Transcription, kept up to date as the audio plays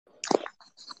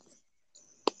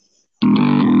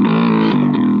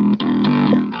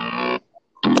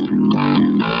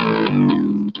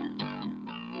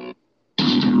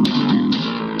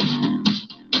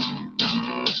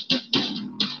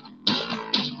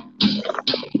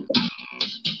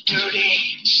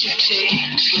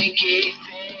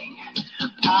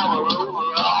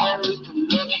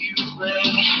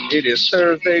It is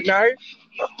Thursday night,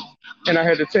 and I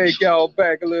had to take y'all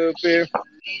back a little bit.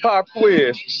 Pop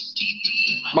quiz.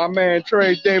 My man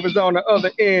Trey Davis on the other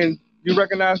end. You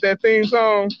recognize that theme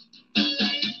song?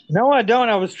 No, I don't.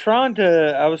 I was trying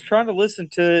to listen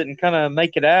to it and kind of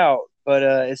make it out, but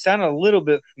it sounded a little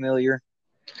bit familiar.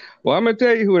 Well, I'm gonna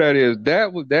tell you who that is.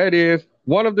 That is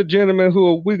one of the gentlemen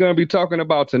who we're gonna be talking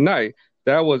about tonight.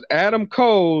 That was Adam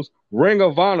Cole's Ring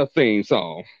of Honor theme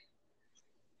song.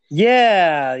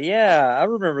 Yeah, I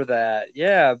remember that.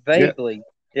 Yeah, vaguely.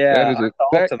 Yeah,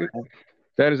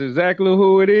 that is exactly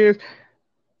who it is.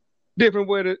 Different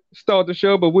way to start the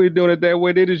show, but we're doing it that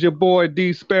way. It is your boy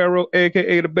D Sparrow,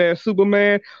 aka the Bad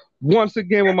Superman. Once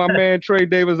again with my man Trey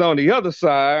Davis on the other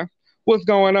side. What's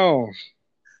going on?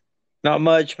 Not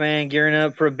much, man. Gearing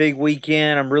up for a big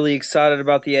weekend. I'm really excited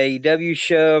about the AEW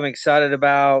show. I'm excited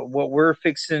about what we're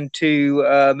fixing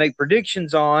to make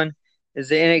predictions on. Is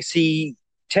the NXT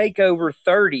Takeover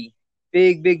 30.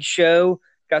 Big show.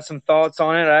 Got some thoughts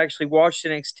on it. I actually watched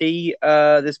NXT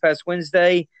this past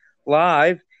Wednesday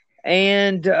live.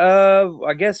 And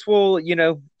I guess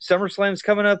SummerSlam's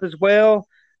coming up as well.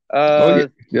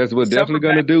 Yes, we're definitely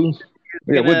going to do.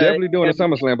 Yeah, we're definitely doing a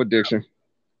SummerSlam prediction.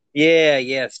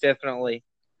 Yes, definitely.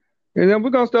 And then we're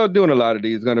going to start doing a lot of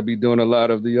these. Going to be doing a lot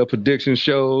of the prediction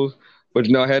shows. But,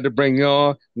 I had to bring you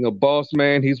on. Boss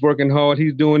man, he's working hard.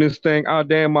 He's doing his thing out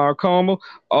there in Mark Carmel.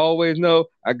 Always know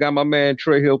I got my man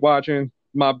Trey here watching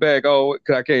my back. I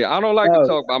don't like to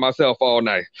talk by myself all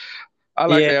night. I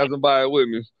like to have somebody with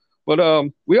me.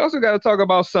 But we also got to talk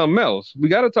about something else. We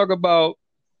got to talk about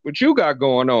what you got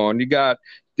going on. You got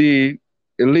the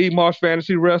Elite March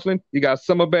Fantasy Wrestling. You got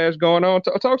Summer Bash going on.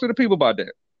 Talk to the people about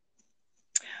that.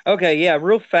 Okay, yeah,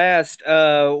 real fast.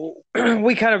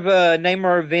 We kind of name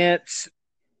our events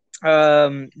a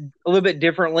little bit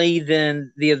differently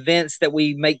than the events that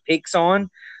we make picks on.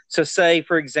 So say,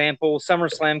 for example,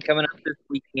 SummerSlam coming up this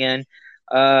weekend.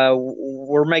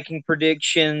 We're making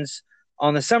predictions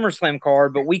on the SummerSlam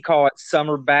card, but we call it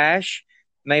Summer Bash.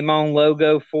 Made my own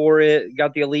logo for it.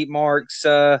 Got the Elite Marks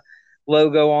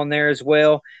logo on there as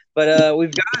well. But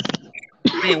we've got a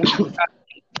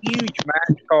huge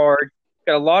match card.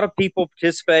 Got a lot of people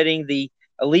participating. The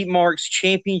Elite Marks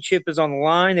Championship is on the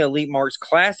line. The Elite Marks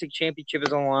Classic Championship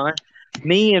is on the line.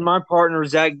 Me and my partner,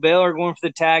 Zach Bell, are going for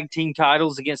the tag team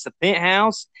titles against the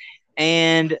Penthouse.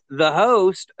 And the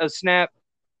host of Snap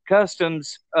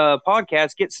Customs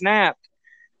podcast, Get Snapped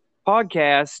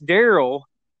podcast, Daryl,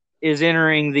 is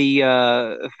entering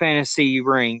the fantasy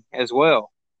ring as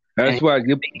well. That's right.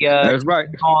 That's right.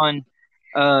 On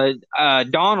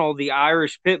Donald, the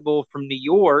Irish Pitbull from New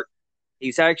York.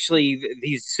 He's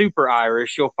super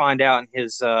Irish. You'll find out in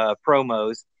his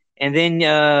promos. And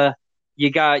then you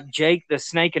got Jake the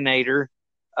Snakeinator.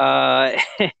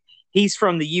 He's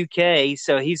from the UK,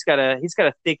 so he's got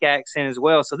a thick accent as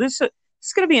well. So this is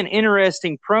going to be an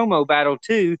interesting promo battle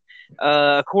too.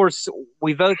 Of course,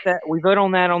 we vote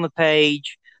on that on the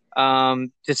page to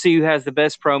see who has the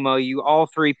best promo. You all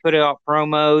three put out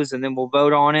promos, and then we'll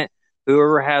vote on it.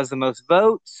 Whoever has the most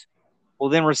votes will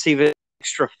then receive an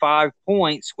extra 5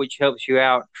 points, which helps you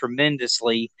out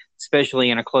tremendously, especially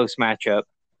in a close matchup.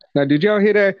 Now, did y'all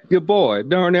hear that? Your boy,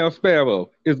 Darnell Sparrow,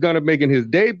 is going to make his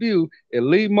debut at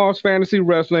Elite March Fantasy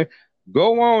Wrestling.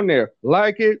 Go on there.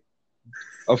 Like it.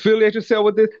 Affiliate yourself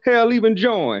with this. Hell, even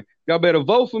join. Y'all better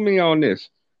vote for me on this.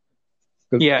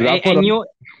 Yeah, I put a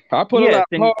lot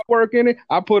of hard work in it.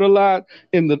 I put a lot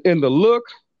in the look.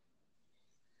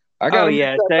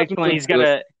 Excellent. He's got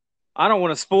a. I don't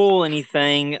want to spoil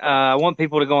anything. I want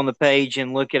people to go on the page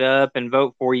and look it up and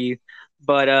vote for you.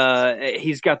 But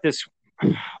he's got this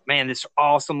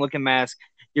awesome looking mask.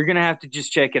 You're gonna have to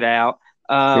just check it out.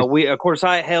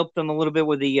 I helped him a little bit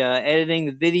with the editing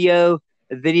the video.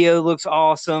 The video looks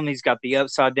awesome. He's got the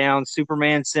upside down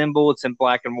Superman symbol. It's in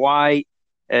black and white.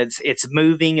 It's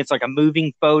moving. It's like a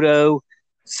moving photo.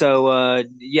 So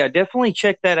definitely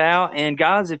check that out. And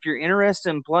guys, if you're interested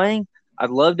in playing, I'd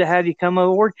love to have you come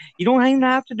over. You don't even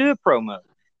have to do a promo.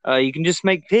 You can just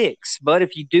make picks. But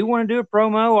if you do want to do a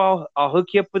promo, I'll hook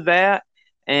you up with that,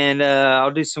 and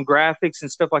I'll do some graphics and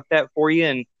stuff like that for you,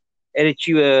 and edit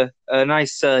you a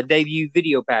nice debut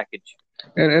video package.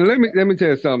 And let me tell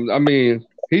you something. I mean,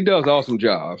 he does awesome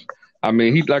jobs. I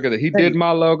mean, he did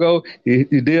my logo. He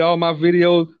did all my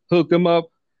videos, hooked them up.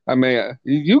 I mean,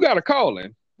 you got to call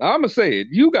him. I'm gonna say it.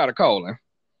 You got to call him.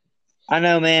 I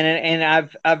know, man, and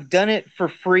I've done it for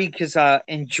free because I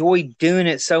enjoy doing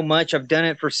it so much. I've done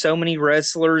it for so many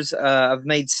wrestlers. I've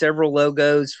made several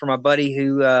logos for my buddy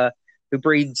who who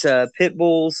breeds pit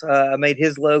bulls. I made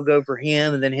his logo for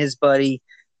him, and then his buddy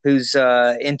who's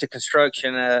into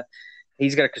construction.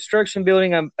 He's got a construction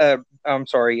building. I'm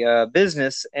sorry,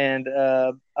 business, and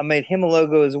I made him a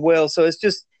logo as well. So it's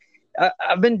just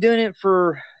I've been doing it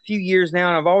for a few years now,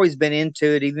 and I've always been into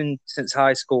it, even since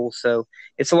high school. So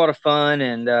it's a lot of fun,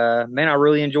 and man, I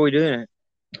really enjoy doing it.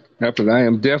 Because I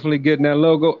am definitely getting that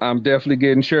logo. I'm definitely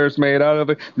getting shirts made out of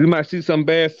it. You might see some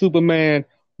bad Superman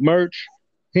merch,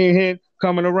 hint, hint,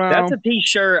 coming That's around. a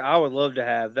T-shirt I would love to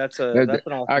have. That's an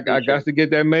awesome I T-shirt. got to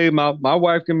get that made. My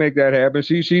wife can make that happen.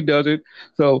 She does it.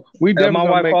 So we My definitely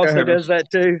gonna wife make that also happen. does that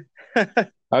too.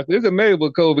 It's amazing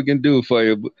what COVID can do for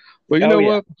you. But you Oh know yeah.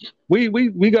 what?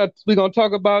 We're gonna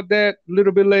talk about that a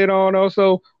little bit later on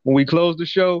also when we close the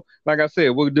show. Like I said,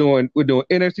 we're doing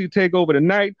NXT Takeover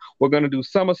tonight. We're gonna do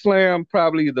SummerSlam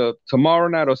probably either tomorrow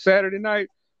night or Saturday night.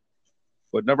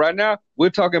 But right now, we're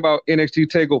talking about NXT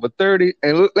Takeover 30.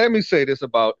 And let me say this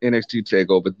about NXT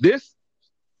Takeover. This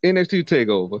NXT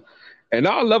Takeover, and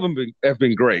all of them have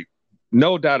been great,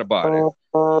 no doubt about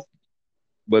it.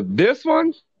 But this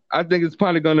one, I think it's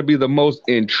probably going to be the most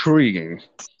intriguing.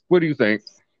 What do you think?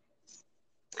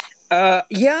 Yeah,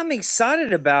 I'm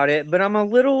excited about it, but I'm a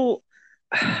little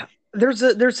there's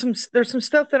some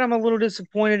stuff that I'm a little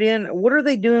disappointed in. What are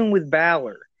they doing with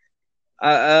Balor?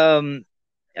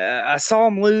 I saw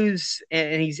him lose,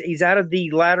 and he's out of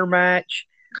the ladder match.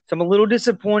 So I'm a little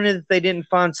disappointed that they didn't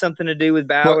find something to do with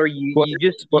Well, Balor. You well, you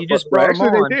just well, you just well, brought him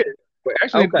actually, on. they did. Well,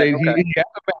 actually, Okay, okay, he has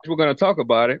a match. We're going to talk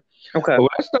about it. okay,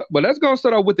 But let's go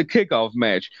start off with the kickoff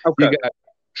match. You okay. got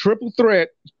triple threat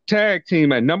tag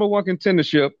team at number one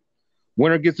contendership.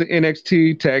 Winner gets an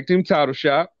NXT tag team title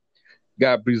shot.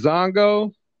 Got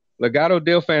Breezango, Legado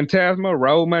del Fantasma,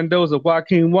 Raul Mendoza,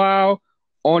 Joaquin Wild,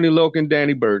 Oni Loken,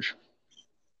 Danny Burch.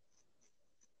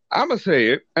 I'm gonna say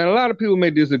it, and a lot of people may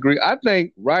disagree. I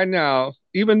think right now,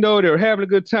 even though they're having a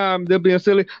good time, they're being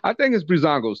silly. I think it's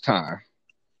Breezango's time.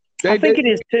 I They think it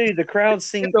is too. The crowd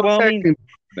seems those well. I tag mean, teams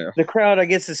there. the crowd, I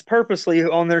guess, is purposely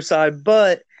on their side,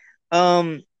 but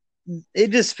um, it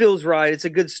just feels right. It's a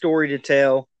good story to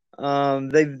tell.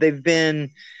 They've been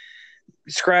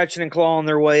scratching and clawing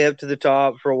their way up to the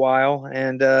top for a while,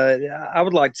 and I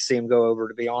would like to see them go over.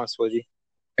 To be honest with you.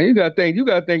 And you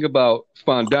gotta think about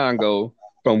Fandango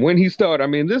from when he started. I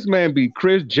mean, this man beat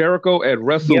Chris Jericho at Yep.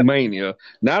 WrestleMania.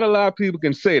 Not a lot of people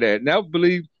can say that. Now, I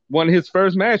believe one of his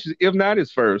first matches, if not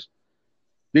his first.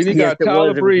 Then you Yes, got it was. Tyler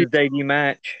It was Breeze. his debut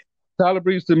match. Tyler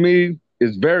Breeze to me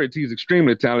he's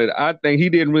extremely talented. I think he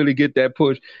didn't really get that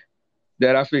push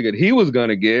that I figured he was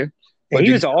gonna get. But He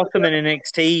you was awesome in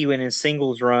NXT in his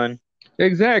singles run.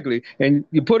 exactly, and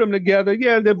you put them together.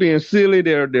 Yeah, they're being silly.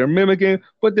 They're mimicking,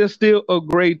 but they're still a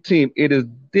great team. It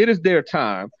is their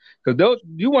time because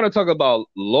you want to talk about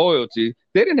loyalty.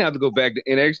 They didn't have to go back to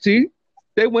NXT.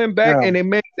 They went back No. and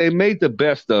they made the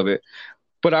best of it.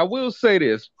 But I will say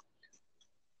this: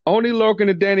 Only Lorcan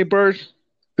and Danny Burch,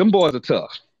 them boys are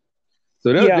tough. So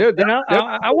Yeah, and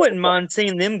I wouldn't mind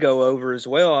seeing them go over as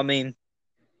well. I mean,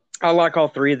 I like all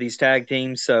three of these tag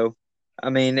teams, so I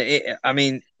mean,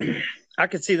 I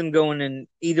could see them going in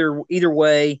either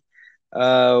way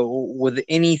with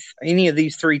any of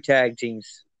these three tag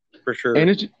teams for sure. and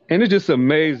it's just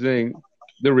amazing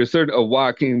the research of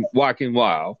Joaquin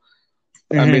Wild.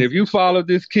 I mean, if you follow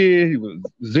this kid, he was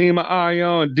Zima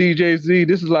Ion, DJ Z.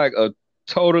 This is like a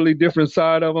totally different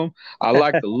side of him. I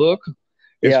like the look,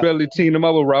 Yeah, especially teaming them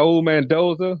up with Raul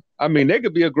Mendoza. I mean, they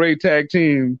could be a great tag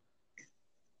team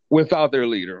without their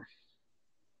leader.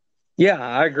 yeah,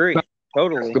 I agree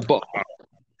totally.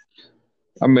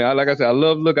 I mean, like I said, I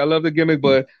love the gimmick,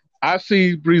 but I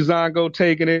see Breezango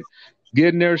taking it,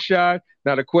 getting their shot.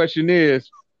 Now the question is,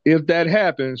 if that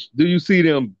happens, do you see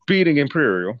them beating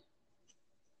Imperial?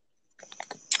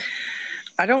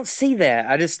 I don't see that.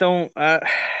 I just don't.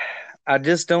 I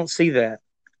just don't see that.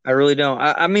 I really don't.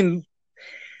 I mean,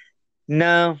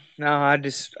 no, no.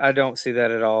 I don't see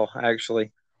that at all. Actually, I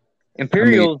mean,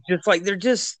 Imperial just like they're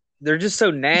just so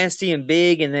nasty and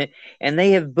big, and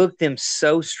they have booked them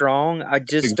so strong. I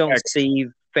just don't exactly. see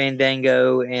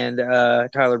Fandango and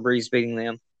Tyler Breeze beating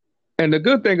them. And the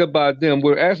good thing about them,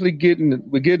 we're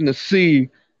getting to see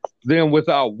them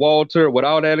without Walter,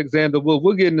 without Alexander Wood.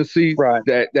 We're getting to see Right.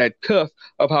 that cusp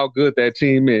of how good that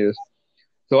team is.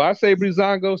 So I say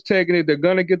Breezango's taking it. They're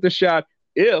gonna get the shot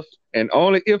if and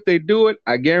only if they do it.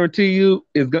 I guarantee you,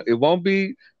 it won't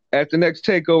be at the next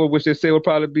takeover, which they say will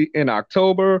probably be in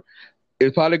October.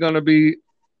 It's probably gonna be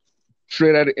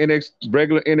straight out of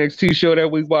regular NXT show that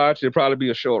we watch. It'll probably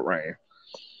be a short reign.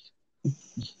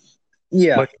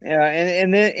 Yeah, But yeah,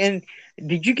 and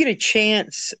did you get a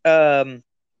chance?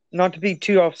 not to be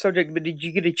too off subject, but did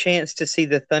you get a chance to see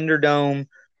the Thunderdome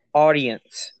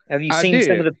audience? Have you I seen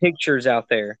some of did. the pictures out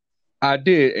there? I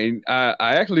did, and I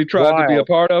actually tried to be a Wild.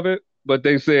 part of it, but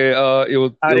they said I it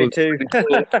was did too. pretty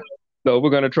full, so we're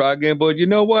gonna try again. But you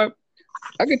know what?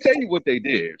 I can tell you what they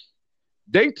did.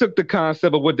 They took the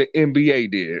concept of what the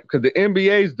NBA did because the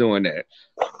NBA is doing that,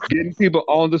 getting people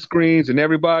on the screens and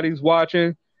everybody's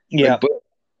watching. Yeah, But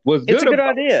what's it's a good good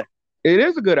about idea. it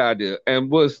is a good idea, and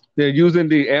was they're using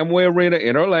the Amway Arena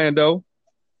in Orlando.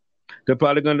 They're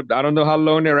probably gonna. I don't know how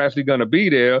long they're actually gonna be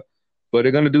there, but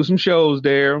they're gonna do some shows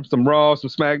there, some Raw, some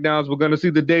SmackDowns. We're gonna see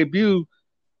the debut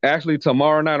actually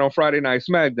tomorrow night on Friday Night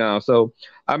SmackDown. So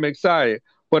I'm excited,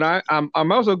 but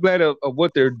I'm also glad of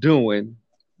what they're doing.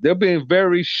 They're being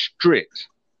very strict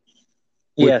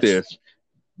with Yes. this.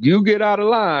 You get out of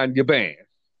line, you're banned.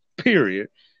 Period.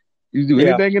 You do Yeah.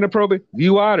 anything inappropriate,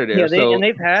 you out of there. Yeah, So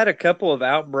they've had a couple of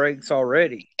outbreaks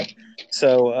already.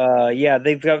 So yeah,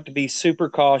 they've got to be super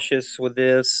cautious with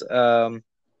this.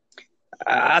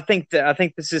 I think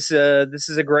this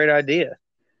is a great idea,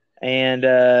 and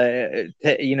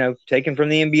taken from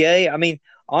the NBA. I mean,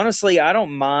 honestly, I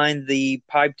don't mind the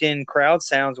piped in crowd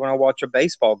sounds when I watch a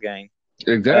baseball game.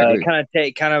 exactly.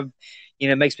 Kind of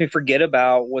makes me forget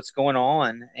about what's going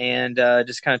on, and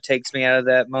just kind of takes me out of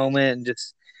that moment, and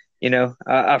just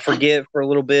I forget for a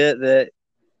little bit that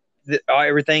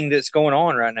everything that's going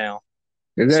on right now.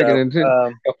 Exactly. So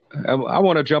And then, I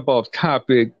want to jump off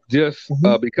topic just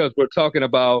mhm. because we're talking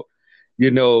about,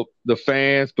 the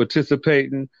fans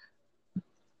participating.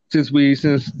 Since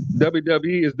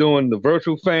WWE is doing the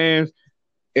virtual fans,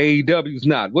 AEW's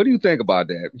not. What do you think about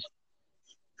that?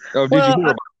 Or did you Well, hear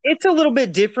about it's a little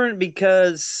bit different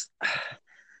because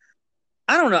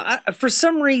I don't know. For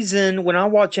some reason, when I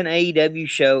watch an AEW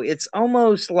show, it's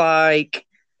almost like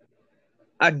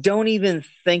I don't even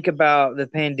think about the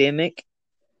pandemic.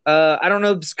 I don't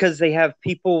know if it's because they have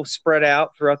people spread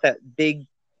out throughout that big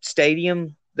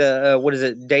stadium, the what is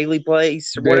it, Daily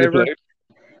Place or it? Daily whatever. Play?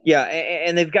 Yeah,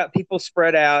 and they've got people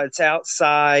spread out. It's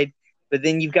outside, but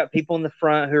then you've got people in the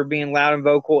front who are being loud and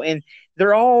vocal, and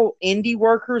they're all indie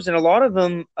workers, and a lot of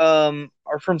them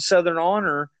are from Southern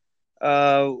Honor,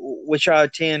 which I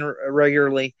attend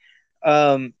regularly.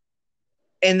 Um,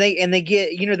 and they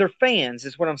get they're fans,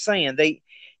 is what I'm saying. They,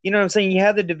 what I'm saying. You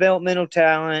have the developmental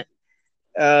talent.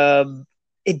 Um,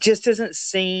 it just doesn't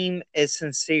seem as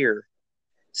sincere.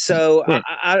 So Right.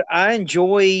 I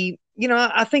enjoy,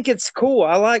 I think it's cool.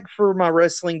 I like for my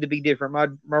wrestling to be different.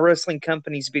 My wrestling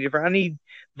companies to be different. I need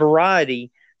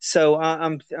variety. So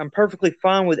I'm perfectly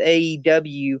fine with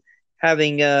AEW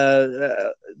having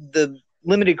the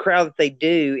limited crowd that they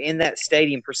do in that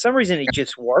stadium. For some reason, it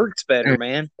just works better, And,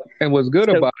 man. and what's good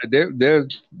So about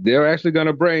it, they're actually going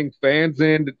to bring fans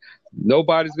in.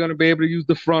 Nobody's going to be able to use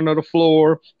the front of the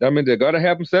floor. I mean, they're going to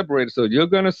have them separated, so you're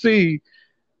going to see,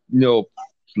 you know,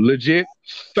 legit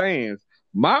fans.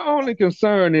 My only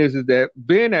concern is that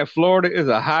being that Florida is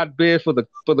a hotbed for the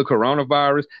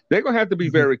coronavirus, they're gonna have to be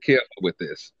mhm. very careful with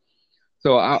this.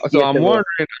 So Yes, I'm it will. wondering.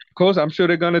 Of course, I'm sure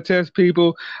they're gonna test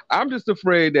people. I'm just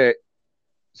afraid that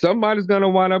somebody's gonna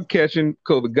wind up catching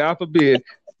COVID, God forbid,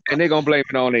 and they're gonna blame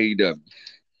it on AEW.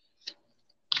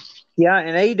 Yeah,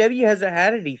 and AEW hasn't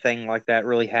had anything like that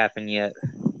really happen yet.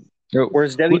 You know,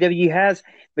 Whereas what- WWE has,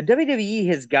 but WWE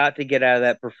has got to get out of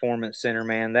that performance center,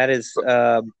 man. That is,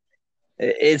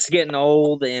 it's getting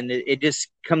old, and it just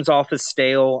comes off as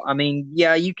stale. I mean,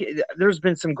 yeah, there's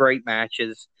been some great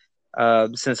matches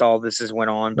since all this has went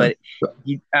on, but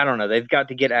I don't know. They've got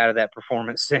to get out of that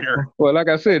performance center. well, like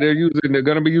I said, they're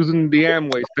gonna be using the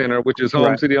Amway Center, which is home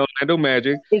Right. to the Orlando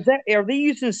Magic. Are they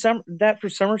using that for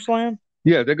SummerSlam?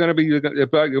 Yeah, they're probably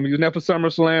gonna be using that for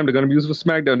SummerSlam. They're gonna be using it for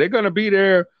SmackDown. They're gonna be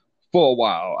there for a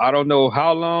while. I don't know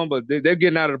how long, but they're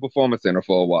getting out of the Performance Center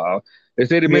for a while. They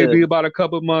said it may be Good. about a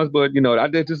couple of months, but I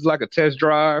think this is like a test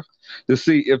drive to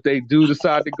see if they do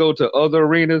decide to go to other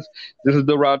arenas. This is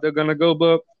the route they're gonna go,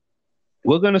 but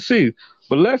we're gonna see.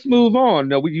 But let's move on.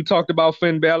 Now, you talked about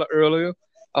Finn Balor earlier.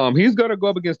 He's gonna go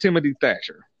up against Timothy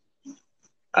Thatcher.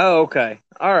 Oh, okay.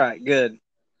 All right. Good.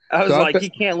 I was So like, you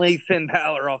can't leave Finn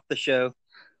Balor off the show.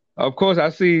 of course, I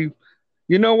see.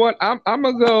 You know what? I'm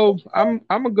gonna go. I'm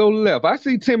gonna go left. I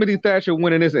see Timothy Thatcher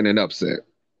winning this in an upset.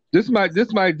 This might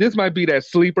be that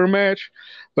sleeper match,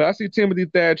 but I see Timothy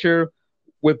Thatcher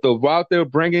with the route they're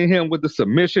bringing him with the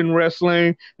submission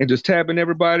wrestling and just tapping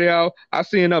everybody out. I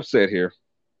see an upset here.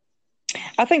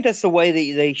 I think that's the way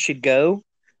that they should go.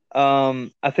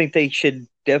 I think they should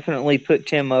definitely put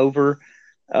Tim over.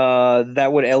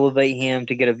 That would elevate him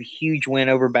to get a huge win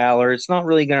over Balor. It's not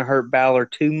really going to hurt Balor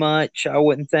too much, I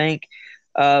wouldn't think.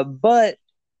 But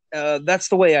that's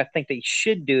the way I think they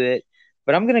should do it.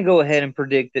 But I'm going to go ahead and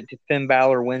predict that Finn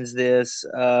Balor wins this.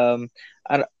 I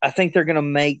think they're going to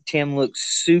make Tim look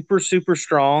super, super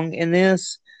strong in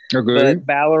this, Okay. but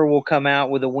Balor will come out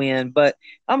with a win. But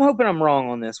I'm hoping I'm wrong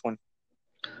on this one.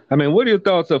 I mean, what are your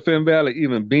thoughts of Finn Balor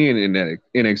even being in that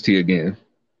NXT again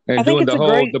I and think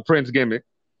doing it's the Prince gimmick?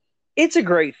 it's a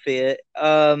great fit.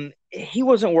 He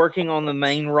wasn't working on the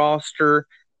main roster.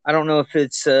 I don't know if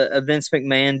it's a Vince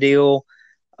McMahon deal.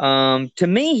 To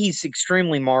me, he's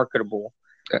extremely marketable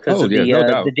because Oh of yeah, no the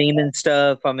doubt. demon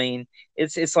stuff. I mean,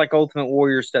 it's like Ultimate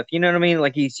Warrior stuff. You know what I mean?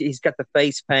 Like he's got the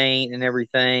face paint and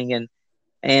everything,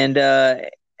 and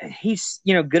he's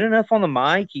good enough on the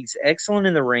mic. He's excellent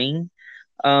in the ring.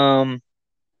 Um,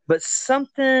 but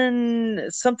something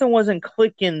wasn't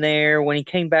clicking there when he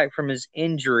came back from his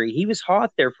injury. He was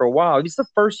hot there for a while. He was the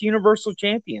first Universal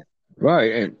Champion.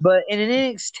 Right. And But in an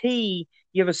NXT,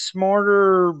 you have a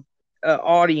smarter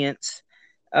audience,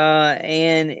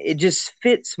 and it just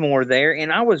fits more there.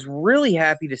 And I was really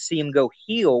happy to see him go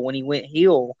heel when he went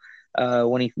heel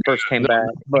when he first came back.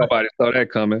 But nobody saw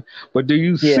that coming. But do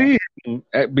you yeah, see him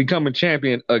becoming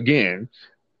champion again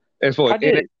as for I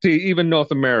do. NXT, even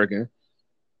North American?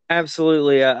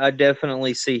 Absolutely. I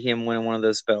definitely see him winning one of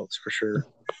those belts for sure.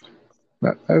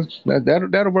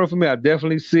 That'll work for me. I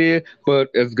definitely see it, but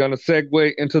it's gonna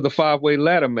segue into the 5-way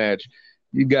ladder match.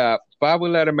 You got 5-way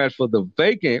ladder match for the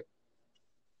vacant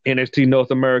NXT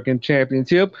North American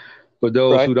Championship. For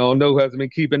those Right. who don't know, who hasn't been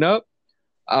keeping up,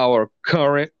 our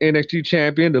current NXT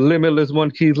champion, the Limitless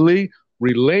One, Keith Lee,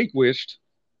 relinquished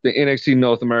the NXT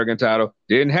North American title.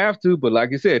 Didn't have to, but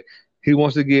like you said, he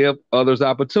wants to give others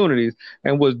opportunities.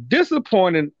 And was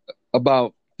disappointing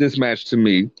about this match to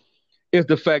me is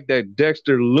the fact that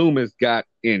Dexter Lumis got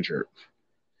injured.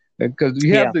 Because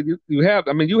Yeah. you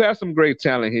have some great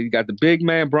talent here. You got the big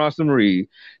man Bronson Reed.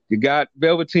 You got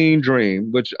Velveteen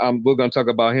Dream, which we're going to talk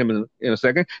about him in a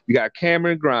second. You got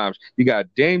Cameron Grimes. You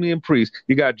got Damian Priest.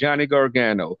 You got Johnny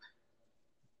Gargano.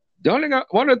 One of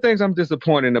the things I'm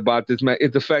disappointed about this match is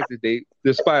the fact that they,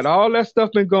 despite all that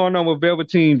stuff been going on with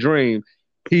Velveteen Dream,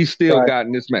 he still Right. got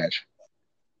in this match.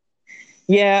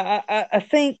 Yeah, I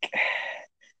think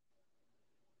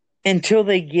until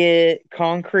they get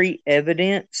concrete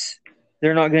evidence,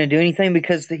 they're not going to do anything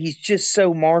because he's just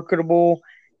so marketable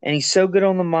and he's so good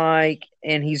on the mic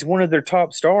and he's one of their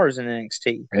top stars in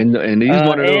NXT. And he's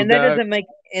one of those guys.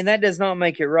 That does not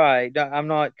make it right. I'm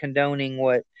not condoning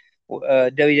what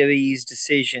WWE's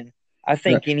decision. I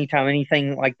think anytime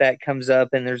anything like that comes up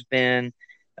and there's been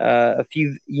a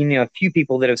few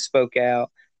people that have spoke out,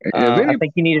 I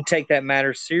think you need to take that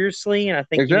matter seriously, and I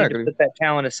think you need to put that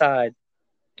talent aside.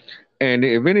 And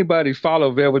if anybody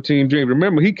followed Velveteen Dream,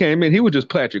 remember he came in, he was just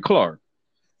Patrick Clark.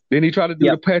 Then he tried to do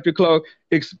the Patrick Clark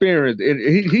experience.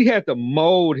 He had to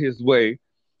mold his way.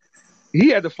 He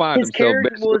had to find himself.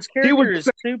 His character is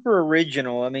super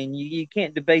original. I mean, you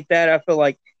can't debate that. I feel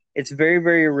like it's very,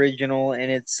 very original,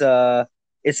 and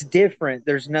it's different.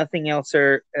 There's nothing else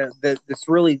there that's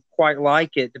really quite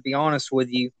like it, to be honest with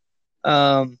you.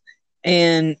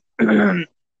 And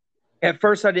at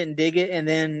first I didn't dig it, and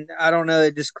then I don't know,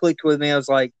 it just clicked with me. I was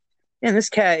like, man, this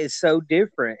cat is so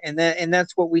different, and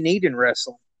that's what we need in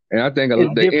wrestling. And I think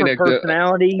different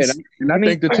personalities. I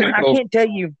can't tell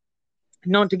you,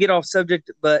 not to get off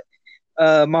subject, but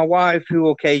my wife, who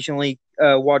will occasionally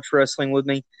watch wrestling with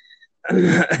me,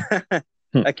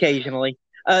 occasionally,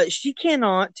 she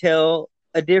cannot tell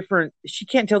She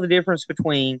can't tell the difference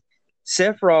between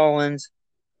Seth Rollins,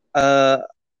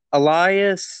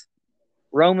 Elias,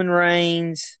 Roman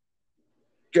Reigns,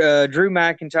 Drew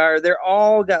McIntyre. They're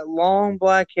all got long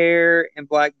black hair and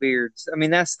black beards. I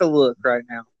mean, that's the look right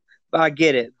now. But I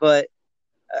get it. But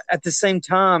at the same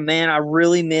time, man, I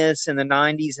really miss in the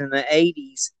 90s and the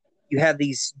 80s, you have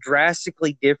these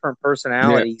drastically different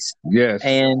personalities. Yes.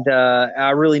 And I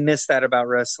really miss that about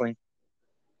wrestling.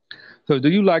 So do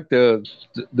you like the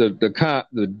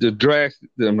drastic,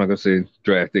 I'm not gonna say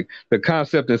drastic, the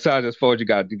concept inside as far as you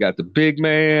got the big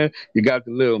man, you got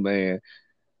the little man,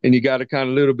 and you got a kind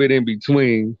of little bit in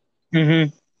between.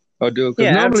 Mm-hmm.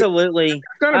 Absolutely.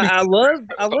 I love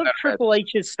Triple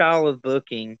H's style of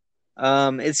booking.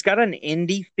 It's got an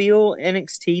indie feel,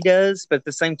 NXT does, but at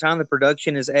the same time the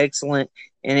production is excellent,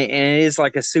 and it is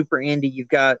like a super indie. You've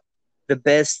got the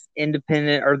best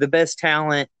independent or the best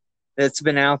talent that's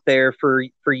been out there for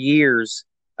years.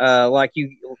 Like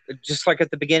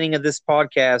at the beginning of this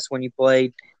podcast when you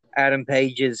played Adam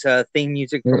Page's theme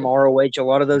music from ROH, a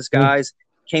lot of those guys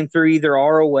came through either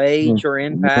ROH or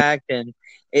Impact, and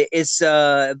it's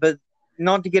but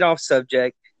not to get off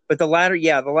subject, but the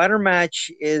ladder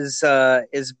match is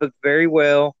booked very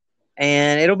well,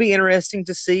 and it'll be interesting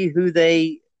to see who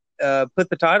they put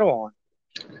the title on.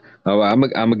 All right, I'm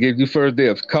gonna give you first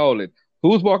dibs. Call it.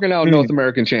 Who's walking out North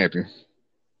American champion?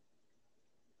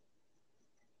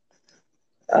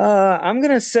 I'm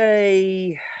gonna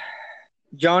say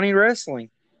Johnny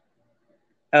Wrestling.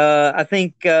 I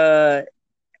think he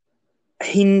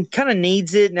kind of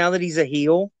needs it now that he's a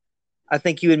heel. I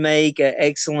think he would make an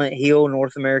excellent heel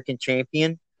North American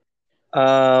champion.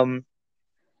 Yeah,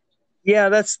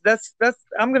 that's.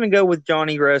 I'm gonna go with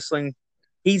Johnny Wrestling.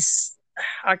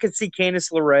 I could see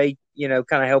Candice LeRae,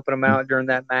 kind of helping him out during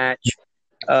that match.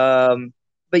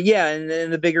 But yeah,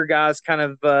 and the bigger guys kind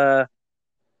of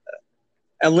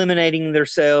eliminating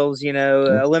themselves,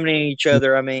 eliminating each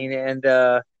other. I mean, and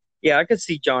yeah, I could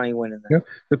see Johnny winning that. Yeah,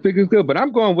 the pick is good, but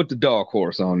I'm going with the dark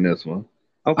horse on this one.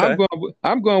 Okay.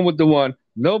 I'm going with the one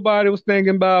nobody was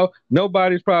thinking about.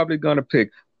 Nobody's probably going to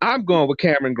pick. I'm going with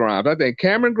Cameron Grimes. I think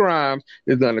Cameron Grimes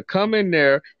is going to come in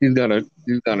there. He's going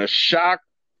to shock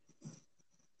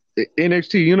the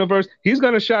NXT universe. He's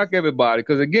going to shock everybody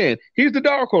because again, he's the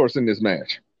dark horse in this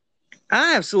match.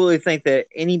 I absolutely think that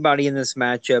anybody in this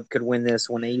matchup could win this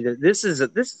one. Either this is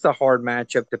a hard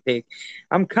matchup to pick.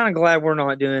 I'm kind of glad we're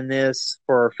not doing this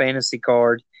for our fantasy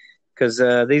card because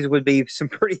these would be some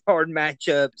pretty hard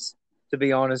matchups, to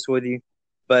be honest with you.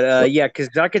 But yeah, because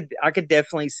I could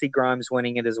definitely see Grimes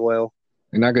winning it as well,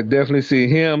 and I could definitely see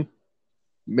him.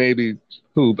 Maybe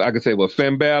I could say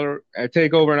Finn Balor at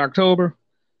Takeover in October,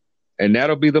 and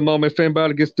that'll be the moment Finn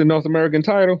Balor gets the North American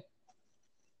title.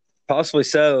 Possibly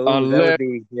so. Unless,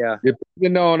 yeah.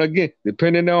 Depending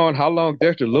on how long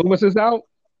Dexter Lumis is out,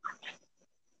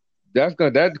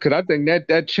 because I think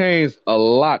that changed a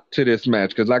lot to this match.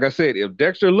 Because like I said, if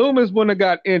Dexter Lumis wouldn't have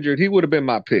got injured, he would have been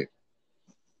my pick.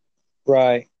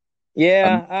 Right.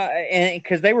 Yeah, and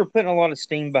because they were putting a lot of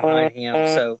steam behind him,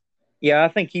 so yeah, I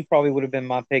think he probably would have been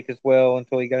my pick as well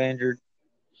until he got injured.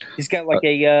 He's got like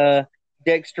a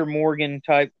Dexter Morgan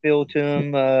type feel to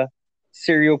him.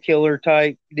 Serial killer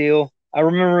type deal. I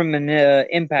remember him in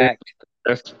Impact.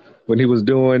 That's when he was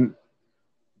doing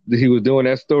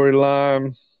that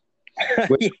storyline.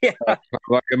 Yeah, I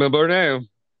can remember her name,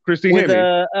 Christy with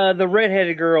Hemme. the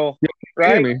redheaded girl,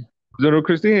 right?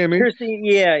 Christy Hemme.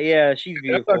 Yeah, she's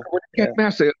beautiful. I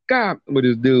said, God, with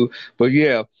this dude, but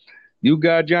yeah, you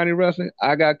got Johnny Wrestling,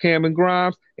 I got Cameron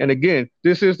Grimes, and again,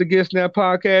 this is the Get Snap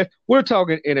podcast. We're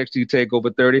talking NXT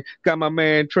Takeover 30. Got my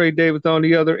man Trey Davis on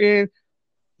the other end.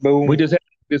 Boom. We just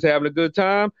having a good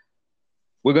time.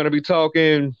 We're going to be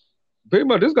talking pretty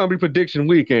much. This is going to be prediction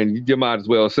weekend. You might as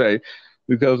well say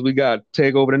because we got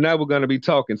Takeover tonight. We're going to be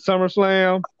talking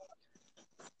SummerSlam.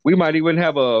 We might even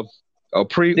have a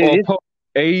pre or post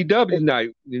AEW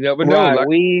night. You never know.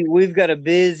 Right. We've got a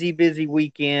busy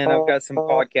weekend. I've got some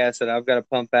podcasts that I've got to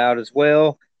pump out as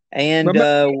well. And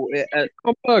plug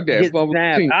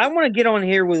that. I want to get on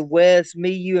here with Wes,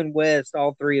 me, you, and Wes,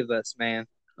 all three of us, man.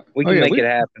 We can make it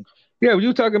happen. Yeah,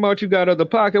 you talking about you got other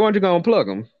podcasts. Why don't you go and plug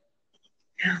them?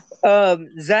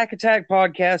 Zach Attack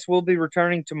podcast will be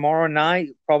returning tomorrow night.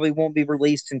 Probably won't be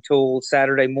released until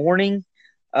Saturday morning.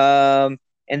 And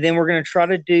then I'm going to try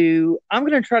to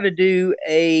do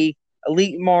a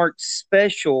Elite Mark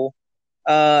special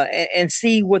and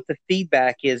see what the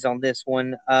feedback is on this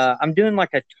one. I'm doing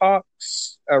like a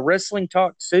wrestling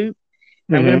talk soup.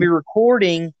 And I'm going to be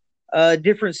recording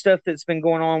different stuff that's been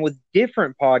going on with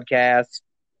different podcasts,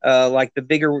 like the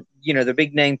big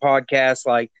name podcasts,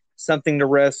 like Something to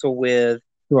Wrestle With,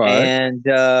 right. And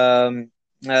the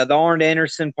Arn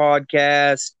Anderson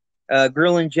podcast,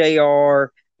 Grill and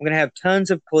JR. I'm going to have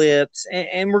tons of clips,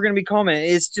 and we're going to be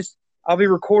commenting. It's just I'll be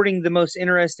recording the most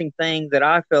interesting thing that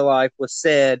I feel like was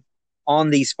said on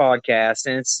these podcasts,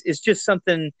 and it's just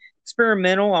something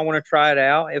experimental. I want to try it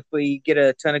out. If we get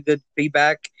a ton of good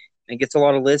feedback and gets a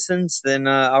lot of listens, then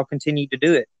I'll continue to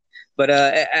do it. But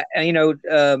I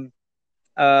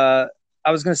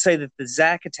was going to say that the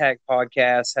Zach Attack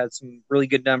podcast had some really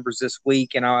good numbers this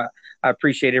week, and I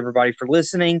appreciate everybody for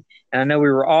listening. And I know we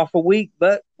were off a week,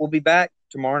 but we'll be back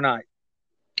tomorrow night.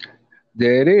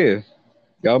 There it is.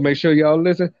 Y'all make sure y'all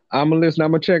listen. I'm going to listen.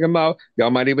 I'm going to check them out. Y'all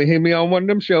might even hit me on one of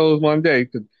them shows one day.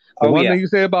 One thing you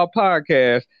said about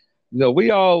podcasts, we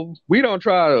don't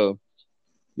try to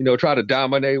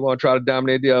dominate. We want to try to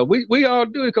dominate the other. We all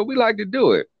do it because we like to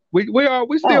do it. We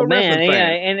still wrestling fans.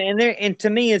 Yeah, and to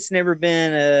me, it's never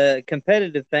been a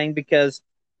competitive thing because,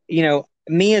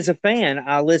 me as a fan,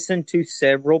 I listen to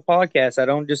several podcasts. I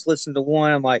don't just listen to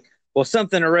one. I'm like, well,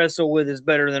 Something to Wrestle With is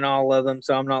better than all of them,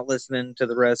 so I'm not listening to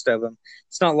the rest of them.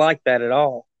 It's not like that at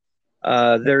all.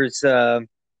 There's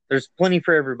plenty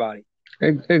for everybody.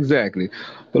 Exactly.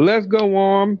 But let's go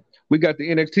on. We got the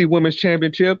NXT Women's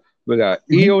Championship. We got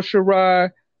Mhm. Io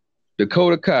Shirai,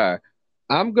 Dakota Kai.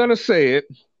 I'm gonna say it.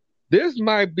 This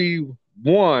might be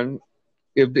one.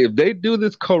 If they do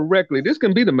this correctly, this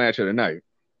can be the match of the night.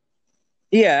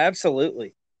 Yeah,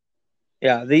 absolutely.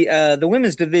 Yeah, the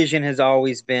women's division has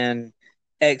always been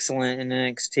excellent in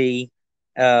NXT.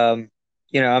 Um,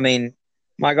 I mean,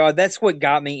 my God, that's what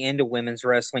got me into women's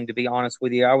wrestling. To be honest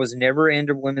with you, I was never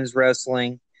into women's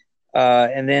wrestling,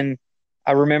 and then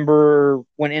I remember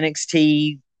when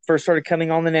NXT first started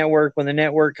coming on the network, when the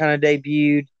network kind of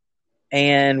debuted,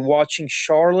 and watching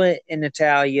Charlotte and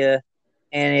Natalia,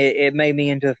 and it made me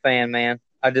into a fan, man.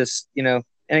 I just,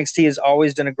 NXT has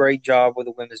always done a great job with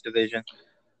the women's division.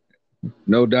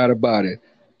 No doubt about it.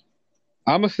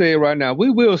 I'm gonna say it right now. We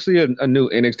will see a new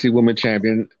NXT Women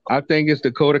Champion. I think it's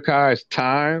Dakota Kai's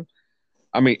time.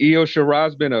 I mean, Io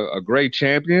Shirai's been a great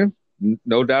champion,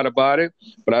 no doubt about it.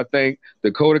 But I think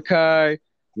Dakota Kai,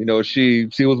 she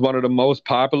was one of the most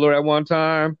popular at one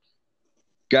time.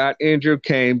 Got injured,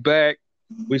 came back.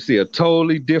 We see a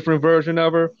totally different version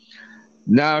of her.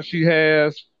 Now she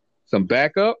has some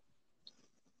backup.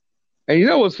 And you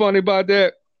know what's funny about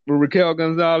that with Raquel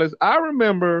Gonzalez? I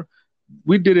remember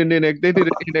they did an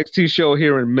NXT show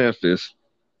here in Memphis.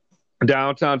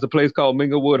 Downtown's a place called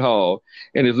Minglewood Hall.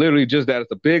 And it's literally just that.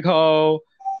 It's a big hall.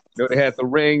 They had the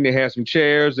ring, they had some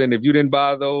chairs, and if you didn't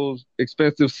buy those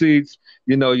expensive seats,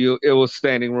 it was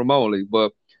standing room only.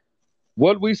 But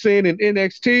what we seen in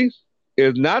NXT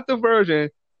is not the version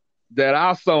that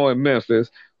I saw in Memphis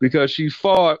because she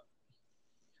fought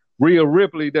Rhea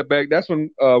Ripley. That's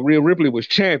when Rhea Ripley was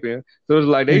champion. So it's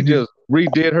like they Mhm. just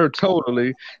redid her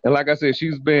totally. And like I said,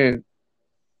 she's been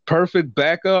perfect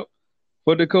backup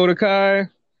for Dakota Kai,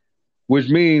 which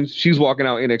means she's walking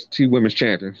out NXT Women's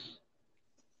Champion.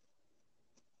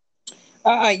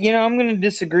 I'm going to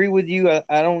disagree with you.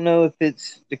 I don't know if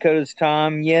it's Dakota's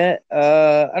time yet.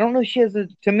 I don't know if she has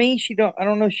to me, I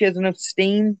don't know if she has enough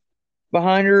steam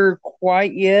behind her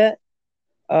quite yet.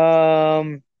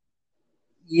 Um,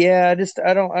 yeah,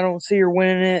 I don't see her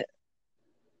winning it.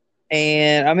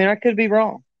 And I mean, I could be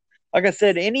wrong. Like I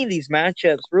said, any of these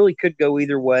matchups really could go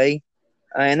either way.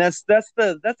 And that's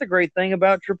the great thing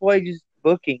about Triple H's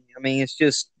booking. I mean, it's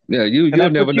just, Yeah, and you'll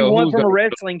that's never what you know want who's from a gonna.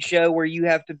 wrestling show where you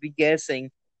have to be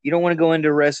guessing. You don't want to go into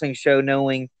a wrestling show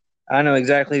knowing I know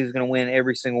exactly who's going to win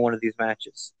every single one of these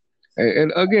matches.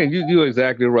 And again, you're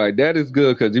exactly right. That is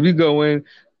good because if you go in,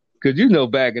 because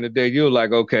back in the day, you're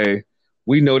like, okay,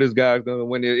 we know this guy's gonna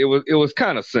win. It was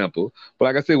kind of simple, but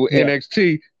like I said with Yeah,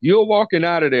 NXT, you're walking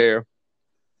out of there.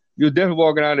 You're definitely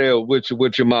walking out of there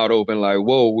with your mouth open, like,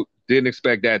 whoa, didn't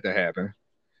expect that to happen.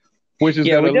 Which is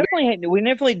yeah, gonna we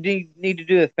definitely do need to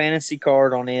do a fantasy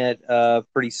card on it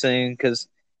pretty soon because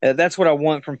that's what I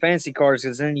want from fantasy cards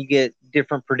because then you get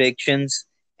different predictions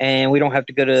and we don't have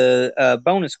to go to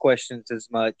bonus questions as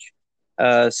much.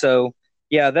 So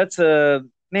yeah, that's a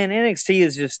man. NXT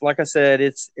is just like I said,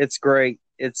 it's great.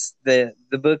 It's the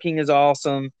booking is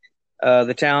awesome.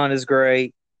 The talent is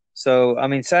great. So I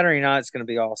mean, Saturday night's going to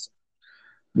be awesome.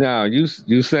 now you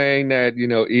saying that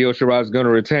Io Shirai is gonna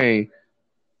retain.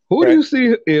 Who do Right. you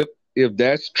see if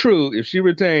that's true? If she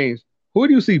retains, who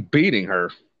do you see beating her?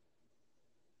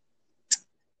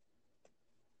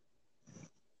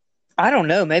 I don't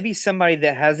know. Maybe somebody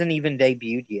that hasn't even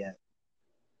debuted yet,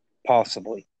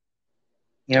 possibly.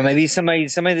 Maybe somebody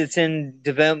that's in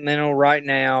developmental right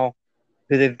now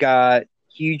who they've got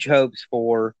huge hopes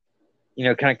for,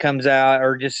 kind of comes out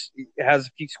or just has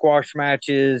a few squash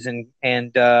matches and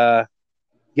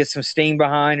gets some steam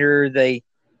behind her. They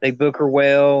book her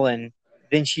well and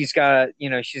then she's got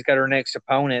her next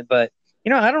opponent. But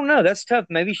I don't know. That's tough.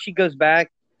 Maybe she goes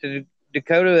back to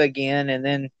Dakota again and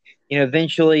then,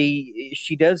 eventually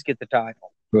she does get the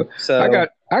title. But I So got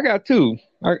I got two.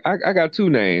 I got two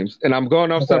names, and I'm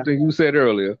going off okay. something you said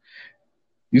earlier.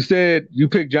 You said you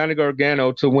picked Johnny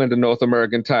Gargano to win the North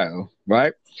American title,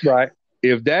 right? Right.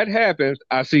 If that happens,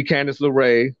 I see Candice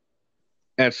LeRae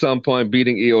at some point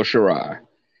beating Io Shirai.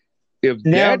 If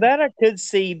Now that that I could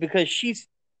see because she's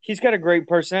got a great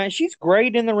personality. She's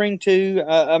great in the ring too.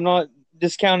 I'm not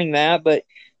discounting that, but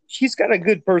she's got a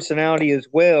good personality as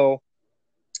well.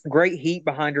 Great heat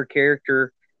behind her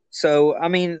character. So I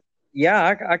mean,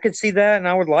 yeah, I could see that, and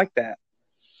I would like that.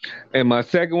 and my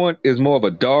second one is more of a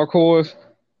dark horse,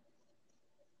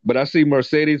 but I see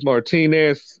Mercedes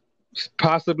Martinez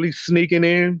possibly sneaking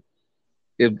in.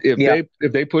 Yeah,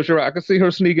 If they push her, I could see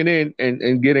her sneaking in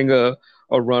and getting a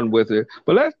run with it.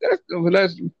 But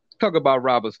let's talk about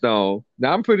Robert Stone.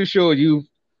 Now I'm pretty sure you've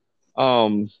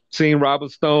seen Robert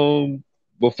Stone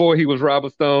before he was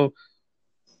Robert Stone.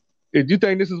 Do you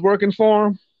think this is working for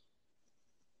him?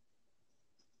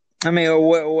 I mean,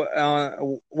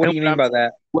 what do And you mean by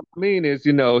that? what I mean is,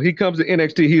 he comes to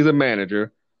NXT, he's a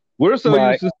manager. We're so Right,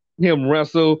 used to seeing him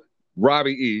wrestle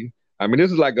Robbie E. I mean,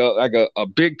 this is like a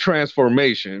big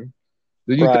transformation.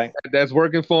 Do you think right. that's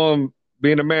working for him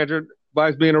being a manager,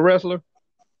 Vice being a wrestler?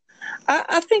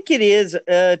 I think it is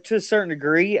to a certain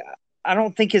degree. I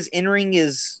don't think his in ring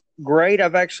is great.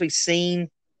 I've actually seen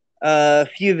a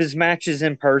few of his matches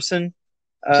in person.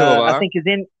 So have I I. think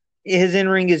his in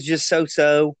ring is just so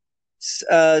so.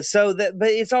 So that, but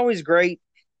it's always great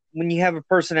when you have a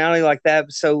personality like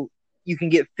that, so you can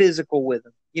get physical with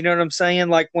him. You know what I'm saying?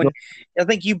 Like when I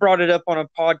think you brought it up on a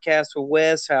podcast with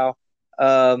Wes, how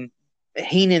um,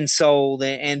 Heenan sold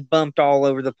and bumped all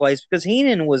over the place because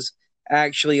Heenan was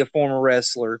actually a former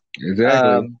wrestler.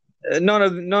 Exactly. Um,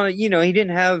 you know, he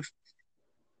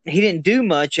didn't do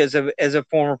much as a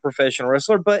former professional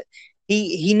wrestler, but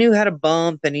he knew how to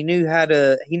bump and he knew how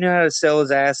to sell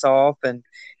his ass off and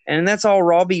that's all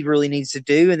Robbie really needs to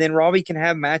do. And then Robbie can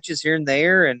have matches here and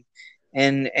there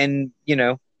and you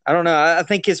know, I don't know. I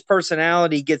think his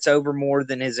personality gets over more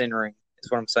than his in ring.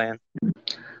 Is what I'm saying.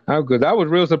 Because I was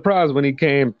real surprised when he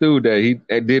came through that he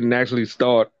didn't actually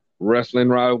start wrestling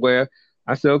right away.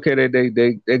 I said, okay,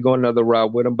 they go another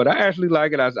route with him, but I actually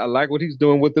like it. I like what he's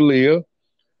doing with the Leah.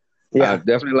 I Yeah.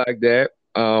 definitely like that.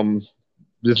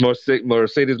 This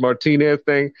Mercedes Martinez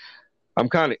thing, I'm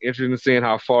kind of interested in seeing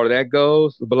how far that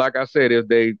goes. But like I said, if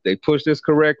they push this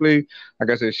correctly, like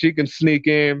I said, she can sneak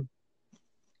in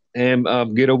and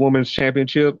get a women's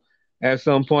championship at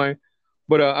some point.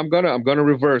 But I'm gonna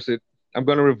reverse it. I'm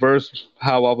gonna reverse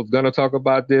how I was gonna talk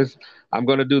about this. I'm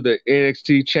gonna do the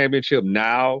NXT championship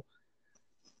now,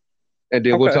 and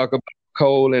then we'll Okay. talk about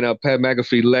Cole and Pat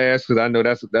McAfee last because I know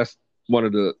that's one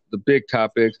of the big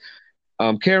topics.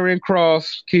 Karrion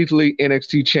Kross, Keith Lee,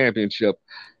 NXT championship.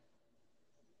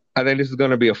 I think this is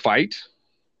gonna be a fight.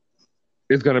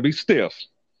 It's gonna be stiff.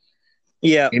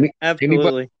 Yeah. Any,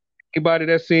 anybody Absolutely. anybody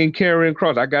that's seen Karrion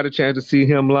Kross, I got a chance to see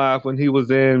him live when he was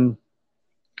in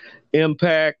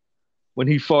Impact when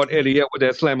he fought Eddie up with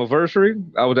that Slammiversary.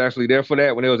 I was actually there for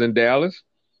that when it was in Dallas.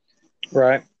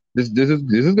 Right. This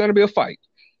is going to be a fight.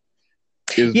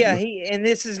 Is Yeah, and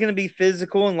this is going to be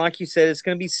physical, and like you said, it's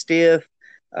going to be stiff.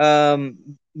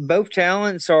 Both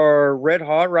talents are red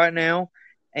hot right now,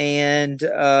 and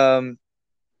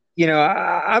you know,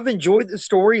 I've enjoyed the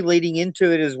story leading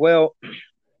into it as well.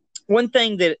 One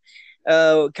thing that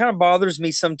kind of bothers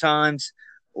me sometimes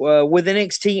with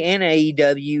NXT and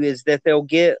AEW is that they'll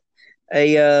get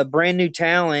a brand new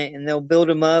talent and they'll build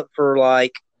them up for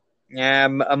like a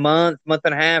month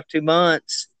and a half, 2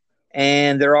 months,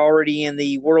 and they're already in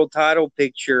the world title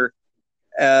picture.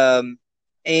 Um,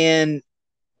 and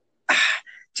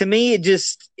to me,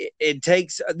 it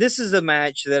takes. This is a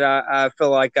match that I feel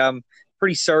like I'm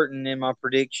pretty certain in my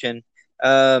prediction.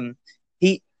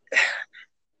 He,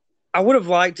 I would have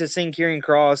liked to seen Kieran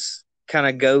Cross kind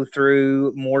of go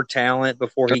through more talent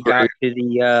before he agreed. got to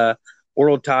the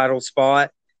world title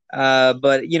spot.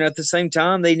 But you know, at the same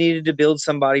time, they needed to build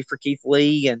somebody for Keith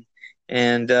Lee,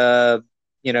 and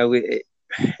you know, it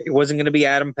wasn't going to be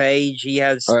Adam Page. He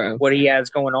has Uh, what he has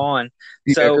going on.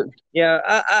 yeah, So yeah,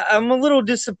 I'm a little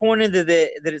disappointed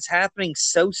that it's happening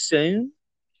so soon.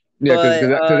 yeah, But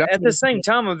because at the same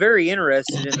time, I'm very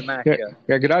interested in the yeah, matchup.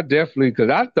 yeah, cause I definitely because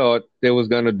I thought they was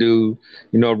gonna do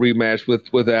a rematch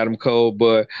with Adam Cole,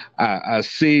 but I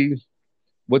see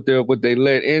what they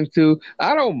led into.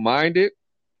 I don't mind it.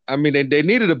 I mean, they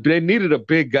needed a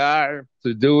big guy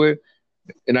to do it,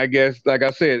 and I guess like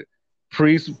I said,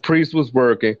 Priest was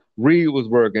working, Reed was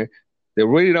working. They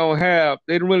don't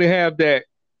really have that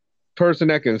person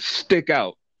that can stick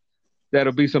out.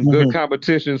 That'll be some good Mhm.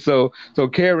 competition. So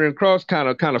Karrion Cross kind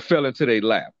of fell into their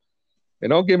lap. And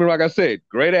don't get me wrong, like I said,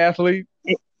 great athlete.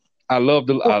 I love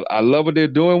what they're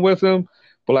doing with him.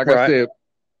 But like I Right, said,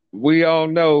 we all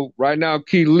know right now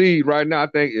Keith Lee right now I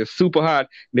think is super hot.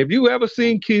 And if you ever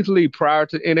seen Keith Lee prior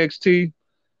to NXT,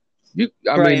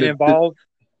 I right, mean and involved.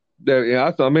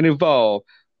 I saw him involved.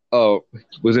 Uh,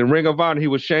 was in Ring of Honor. He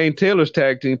was Shane Taylor's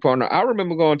tag team partner. I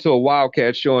remember going to a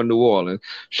Wildcat show in New Orleans.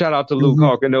 Shout out to Luke Hmm.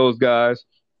 Hawk and those guys.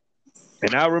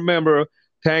 And I remember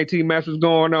tag team match was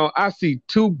going on. I see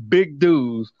two big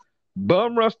dudes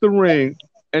bum rush the ring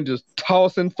and just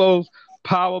tossing folks,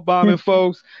 power bombing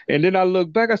folks. And then I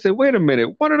look back, I said, wait a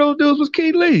minute, one of those dudes was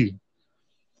Keith Lee.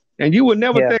 And you would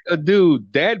never Yeah, think a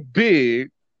dude that big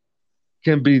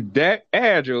can be that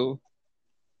agile,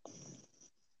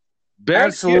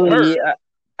 barely get absolutely. hurt,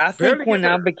 I barely think get when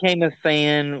I hurt. became a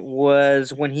fan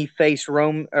was when he faced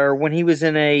Rome, or when he was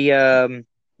in a. I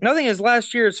think it was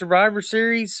last year at Survivor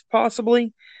Series, possibly.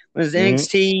 It was Mm-hmm.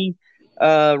 NXT.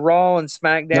 Raw and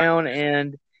SmackDown,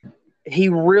 and he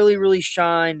really, really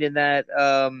shined in that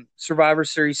Survivor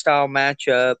Series style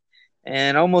matchup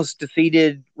and almost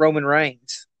defeated Roman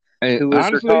Reigns, And who was their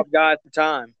honestly, top guy at the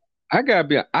time.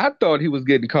 I thought he was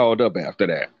getting called up after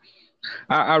that.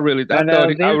 I I thought know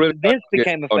I really thought Vince he was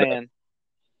getting became a called up. fan.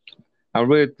 I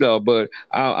really thought, but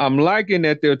I'm liking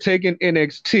that they're taking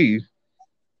NXT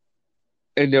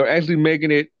and they're actually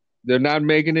making it. They're not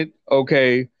making it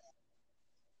okay.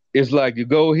 It's like you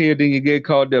go here, then you get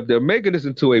called up. They're making this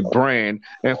into a brand.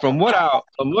 And from what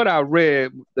I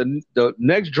read, the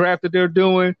next draft that they're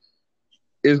doing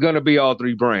is going to be all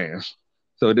three brands.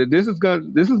 So this is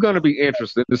going to be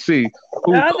interesting to see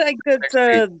who I goes think that's to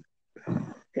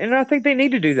NXT. and I think they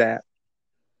need to do that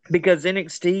because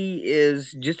NXT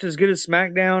is just as good as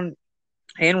SmackDown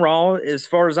and Raw. As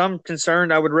far as I'm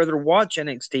concerned, I would rather watch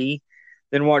NXT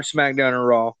than watch SmackDown and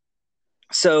Raw.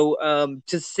 So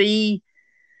to see,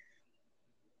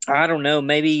 I don't know,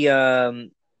 maybe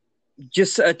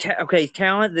just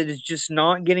talent that is just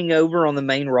not getting over on the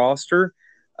main roster,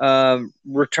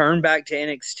 return back to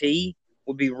NXT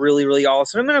would be really, really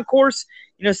awesome. I mean, of course,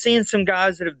 seeing some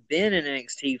guys that have been in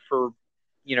NXT for,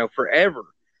 forever,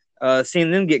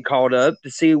 seeing them get called up to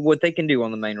see what they can do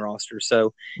on the main roster.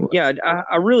 So, yeah,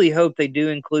 I really hope they do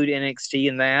include NXT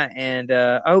in that, and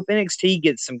I hope NXT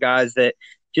gets some guys that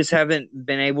just haven't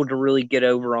been able to really get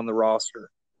over on the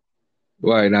roster,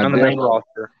 Right now, on the main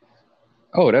roster.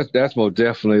 oh, that's most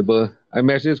definitely. But I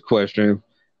mean, ask this question.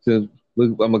 Since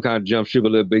I'm gonna kind of jump ship a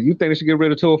little bit. You think they should get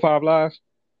rid of 205 Live,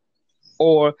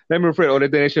 or let me rephrase, or they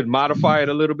think they should modify it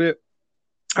a little bit?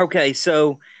 Okay,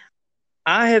 so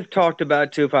I have talked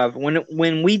about 205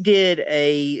 when we did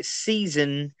a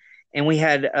season and we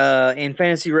had in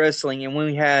fantasy wrestling and when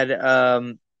we had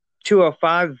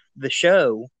 205 the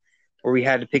show where we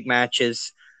had to pick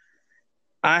matches.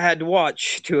 I had to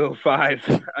watch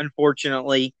 205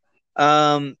 unfortunately.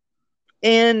 And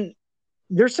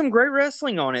there's some great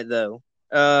wrestling on it though.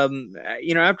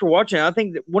 After watching it, I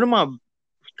think that one of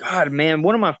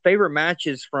my favorite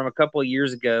matches from a couple of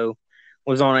years ago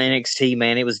was on NXT,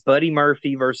 man. It was Buddy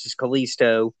Murphy versus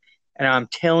Kalisto. And I'm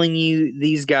telling you,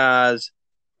 these guys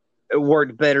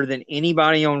worked better than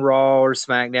anybody on Raw or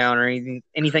SmackDown or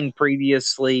anything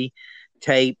previously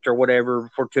taped or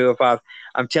whatever for 205.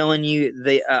 I'm telling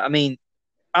you,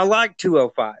 I like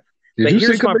 205. Did But you see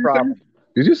here's my Kalisto? problem.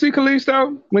 Did you see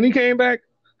Kalisto when he came back?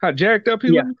 How jacked up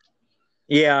he Yeah. was?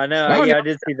 Yeah, I know. Oh, Yeah, no. I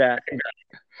did see that.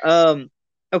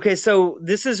 Okay, so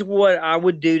this is what I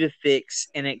would do to fix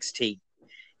NXT.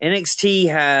 NXT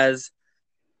has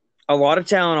a lot of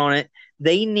talent on it.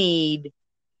 They need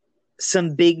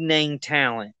some big name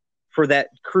talent for that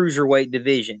cruiserweight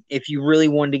division if you really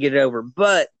wanted to get it over.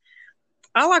 But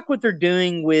I like what they're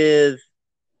doing with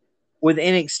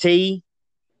NXT,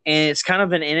 and it's kind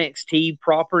of an NXT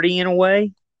property in a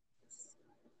way,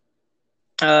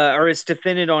 or it's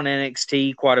defended on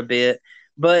NXT quite a bit.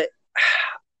 But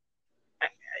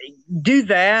do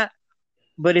that.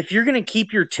 But if you're going to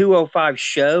keep your 205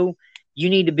 show, you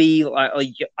need to be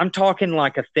like I'm talking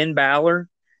like a Finn Balor.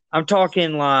 I'm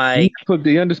talking like Put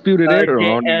the undisputed era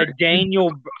on there.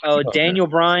 Daniel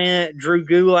Bryant, Drew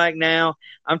Gulak. Now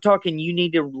I'm talking. You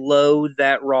need to load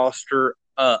that roster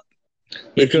up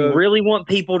if you really want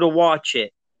people to watch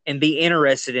it and be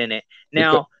interested in it.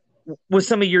 Now, with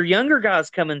some of your younger guys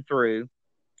coming through,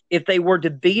 if they were to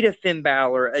beat a Finn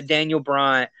Balor, a Daniel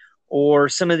Bryant, or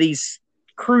some of these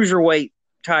cruiserweight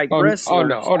type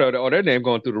wrestlers, their name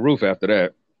going through the roof after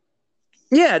that.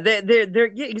 Yeah,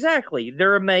 exactly.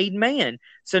 They're a made man.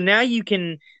 So now you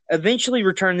can eventually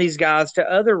return these guys to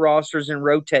other rosters and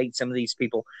rotate some of these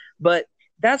people. But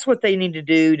that's what they need to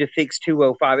do to fix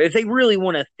 205 if they really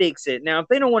want to fix it. Now, if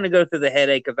they don't want to go through the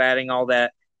headache of adding all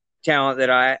that talent that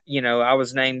I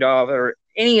was named off, or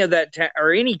any of that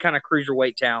or any kind of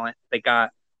cruiserweight talent they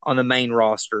got on the main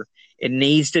roster, it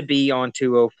needs to be on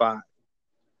 205.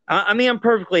 I mean, I'm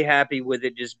perfectly happy with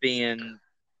it just being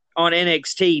on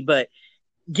NXT, but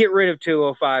get rid of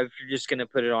 205 if you're just going to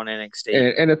put it on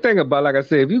NXT. And the thing about, like I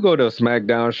said, if you go to a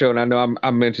SmackDown show, and I know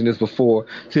I mentioned this before,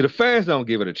 see, the fans don't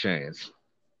give it a chance.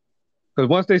 Because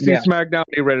once they see SmackDown,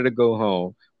 they're ready to go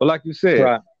home. But like you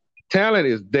said, talent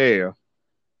is there.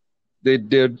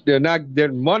 They're not.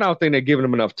 One, I don't think they're giving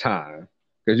them enough time.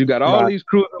 Because you got all these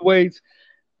cruiserweights,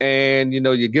 and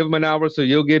you give them an hour, so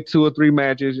you'll get 2 or 3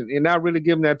 matches, and you're not really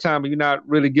giving that time, and you're not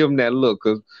really giving that look.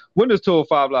 Because when does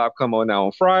 205 Live come on now?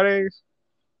 On Fridays?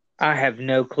 I have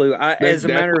no clue. As a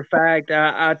matter of fact,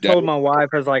 I told my wife,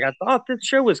 I was like, I thought this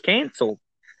show was canceled.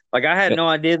 Like, I had no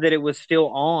idea that it was still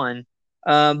on.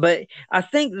 But I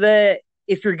think that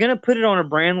if you're going to put it on a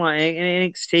brand like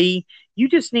NXT, you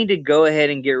just need to go ahead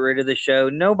and get rid of the show.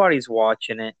 Nobody's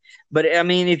watching it. But I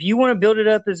mean, if you want to build it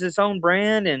up as its own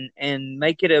brand and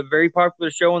make it a very popular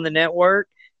show on the network,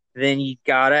 then you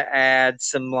got to add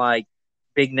some like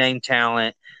big name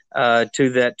talent to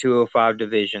that 205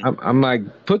 division. I'm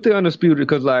like, put the Undisputed,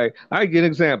 because like I get an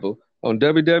example on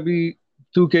WWE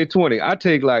 2K20. I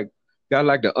take like got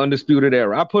like the Undisputed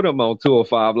Era. I put them on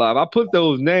 205 Live. I put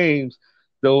those names,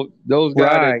 those guys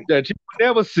Right. that you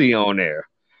never see on there.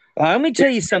 Let me tell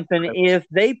you something. If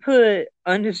they put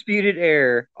Undisputed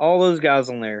Era, all those guys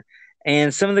on there,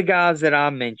 and some of the guys that I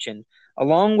mentioned,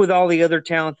 along with all the other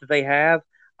talent that they have,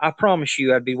 I promise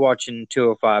you I'd be watching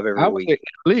 205 every I would week. at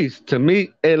least, to me,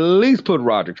 at least put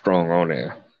Roderick Strong on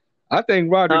there. I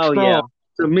think Roderick Oh, Strong, yeah.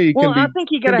 to me, Well, can I be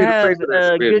think you got can to be the have face of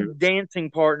that division. good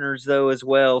dancing partners, though, as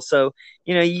well. So,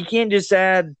 you can't just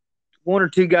add one or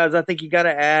two guys. I think you got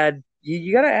to add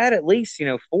you got to add at least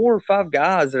 4 or 5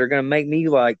 guys that are going to make me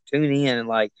like tune in and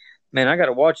like, man, I got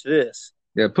to watch this.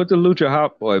 Yeah, put the Lucha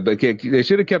House Boy, but they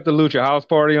should have kept the Lucha House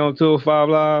Party on 205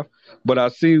 Live. But I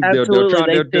see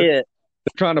Absolutely, they fit.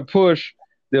 trying to push.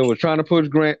 They were trying to push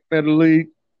Grant Metal League,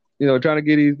 trying to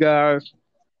get these guys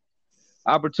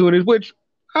opportunities, which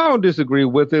I don't disagree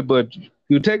with it. But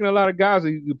you're taking a lot of guys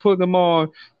and you put them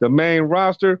on the main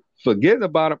roster, forgetting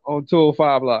about them on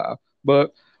 205 Live.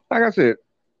 But like I said,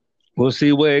 we'll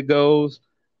see where it goes.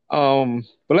 But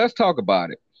let's talk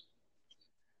about it.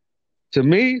 To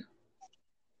me,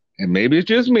 and maybe it's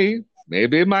just me,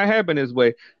 maybe it might happen this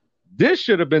way. This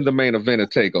should have been the main event of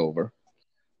Takeover.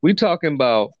 We talking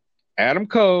about Adam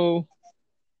Cole,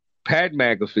 Pat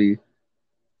McAfee.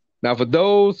 Now, for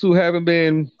those who haven't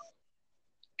been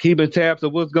keeping tabs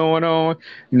of what's going on,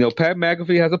 Pat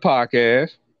McAfee has a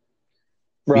podcast.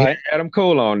 He had Right. Adam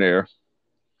Cole on there.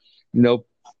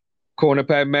 Corner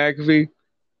Pat McAfee.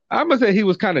 I'm gonna say he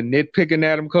was kind of nitpicking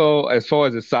Adam Cole as far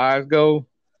as his size go.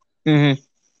 Mm-hmm.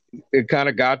 It kind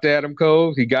of got to Adam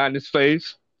Cole. He got in his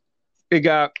face. It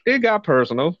got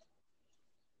personal.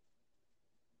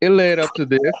 It led up to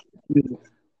this.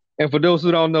 And for those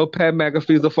who don't know, Pat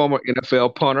McAfee is a former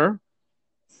NFL punter.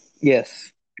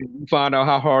 Yes. You find out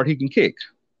how hard he can kick.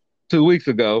 2 weeks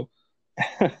ago,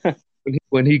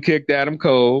 when he kicked Adam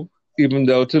Cole, even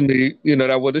though to me,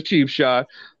 that was a cheap shot.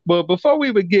 But before we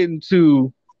even get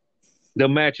into the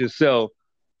match itself,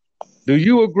 do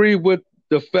you agree with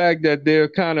the fact that they're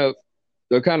kind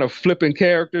of flipping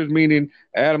characters, meaning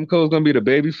Adam Cole's gonna be the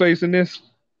baby face in this?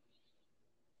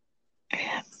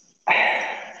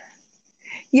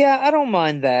 Yeah, I don't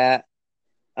mind that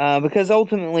because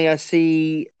ultimately I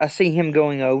see him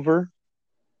going over.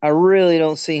 I really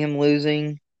don't see him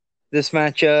losing this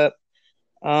matchup.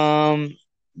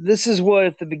 This is what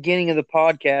at the beginning of the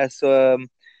podcast,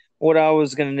 what I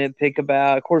was going to nitpick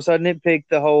about. Of course, I nitpicked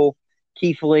the whole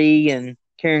Keith Lee and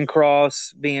Karen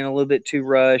Cross being a little bit too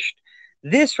rushed.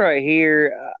 This right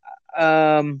here,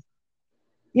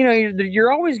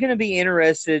 you're always going to be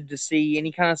interested to see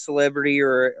any kind of celebrity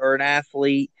or an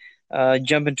athlete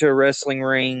jump into a wrestling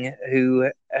ring who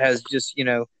has just,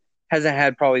 hasn't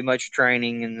had probably much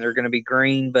training and they're going to be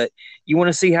green, but you want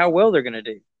to see how well they're going to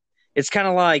do. It's kind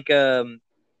of like, you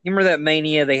remember that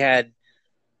Mania they had?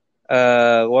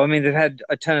 They've had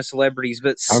a ton of celebrities,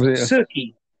 but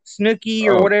Snooki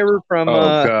or whatever from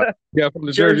God. Yeah, from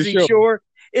the Jersey Shore.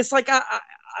 It's like I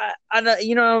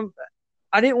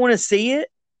didn't want to see it,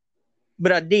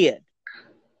 but I did.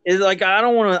 It's like I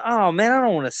don't want to. Oh man, I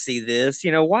don't want to see this.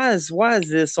 Why is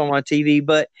this on my TV?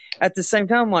 But at the same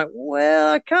time, I'm like,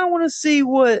 well, I kind of want to see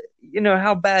what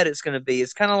how bad it's going to be.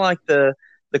 It's kind of like the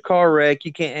car wreck.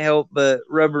 You can't help but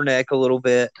rubberneck a little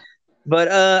bit.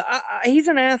 But he's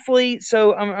an athlete,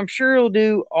 so I'm sure he'll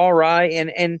do all right.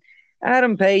 And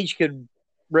Adam Page could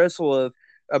wrestle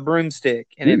a broomstick,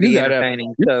 and it'd be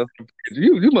entertaining. So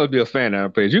you must be a fan of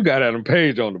Adam Page. You got Adam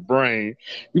Page on the brain.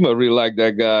 You must really like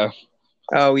that guy.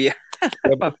 Oh yeah.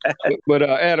 but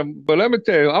Adam, but let me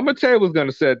tell you, I'm gonna tell you what's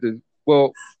gonna set this.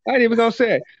 Well, I ain't even gonna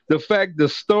say it. The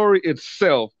story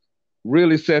itself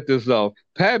really set this off.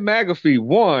 Pat McAfee,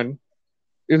 one,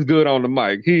 is good on the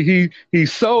mic. He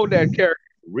sold that character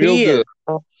real good.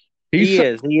 He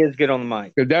is good on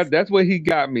the mic. That's what he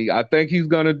got me. I think he's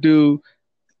gonna do.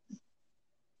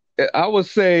 I would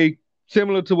say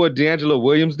similar to what D'Angelo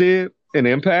Williams did in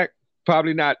Impact.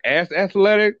 Probably not as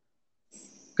athletic,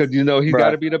 because he's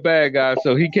got to be the bad guy,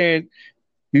 so he can't.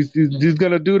 He's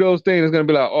gonna do those things. It's gonna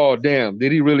be like, oh damn,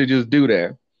 did he really just do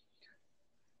that?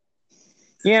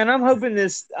 Yeah, and I'm hoping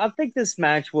I think this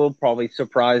match will probably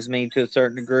surprise me to a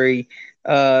certain degree,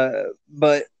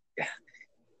 but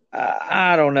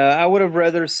I don't know. I would have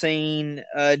rather seen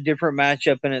a different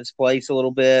matchup in its place a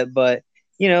little bit, but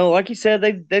like you said,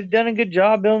 they've done a good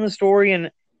job building the story,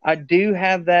 and I do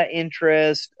have that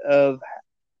interest of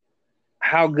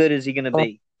how good is he going to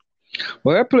be.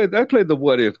 Well, I played the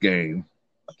what if game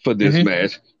for this Hmm.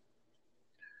 match.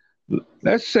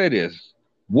 Let's say this: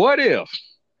 what if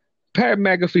Pat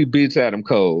McAfee beats Adam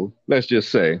Cole? Let's just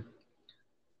say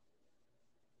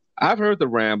I've heard the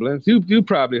ramblings. You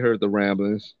probably heard the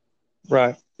ramblings.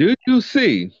 Right. Did you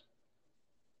see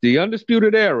the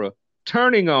Undisputed Era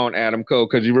turning on Adam Cole?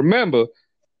 Because you remember,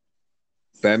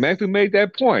 Pat McAfee made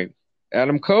that point.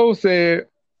 Adam Cole said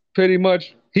pretty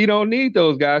much he don't need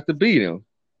those guys to beat him.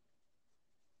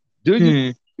 Do you? Hmm.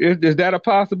 Is that a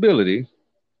possibility?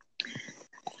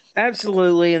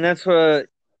 Absolutely, and that's what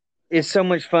is so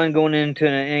much fun going into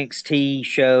an NXT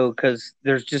show because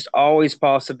there's just always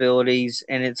possibilities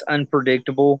and it's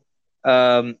unpredictable.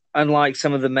 Unlike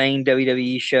some of the main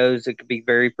WWE shows, it could be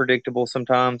very predictable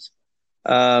sometimes.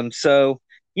 So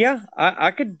yeah,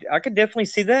 I could definitely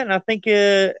see that, and I think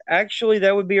actually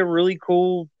that would be a really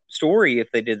cool story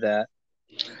if they did that.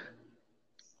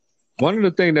 One of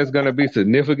the things that's going to be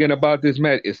significant about this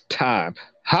match is time.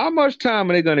 How much time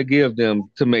are they going to give them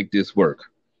to make this work?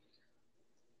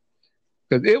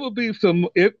 Because it will be some.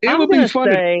 It I'm will be gonna fun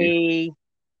to see. say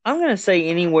I'm gonna say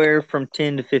anywhere from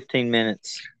 10 to 15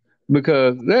 minutes.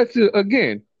 Because that's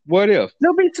again, what if?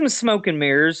 There'll be some smoke and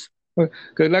mirrors.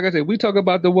 Because like I said, we talk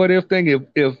about the what if thing.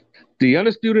 If the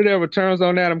Undisputed Era turns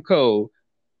on Adam Cole,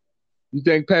 you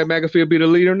think Pat McAfee will be the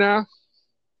leader now?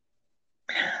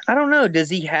 I don't know. Does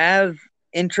he have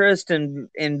interest in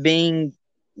being,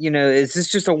 is this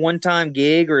just a one time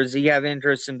gig, or does he have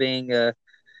interest in being a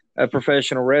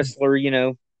professional wrestler,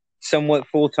 somewhat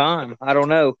full time? I don't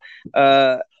know.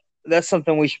 Uh, that's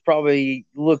something we should probably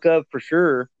look up for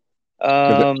sure.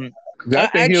 Because Um, I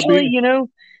think he'll actually, be.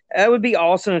 that would be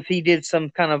awesome if he did some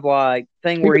kind of like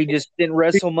thing He where could, he just didn't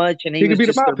wrestle much and he he could was be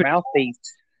the just their mouthpiece.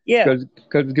 mouthpiece. Yeah.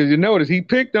 Because you notice he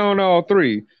picked on all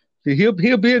three. See, he'll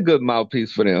be a good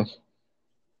mouthpiece for them.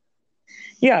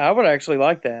 Yeah, I would actually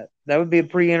like that. That would be a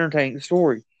pretty entertaining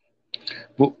story.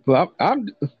 Well, I'm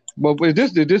well, is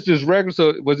this just regular?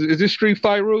 So is this Street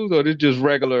Fight rules or is this just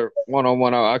regular one on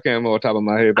one? I can't remember off the top of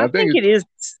my head, I but I think think it's it is.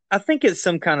 I think it's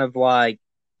some kind of like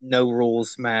no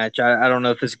rules match. I don't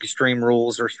know if it's Extreme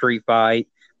Rules or Street Fight.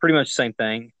 Pretty much the same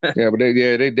thing. yeah, but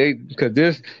they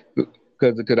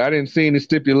because I didn't see any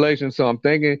stipulations, so I'm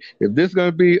thinking if this is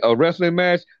gonna be a wrestling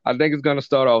match, I think it's gonna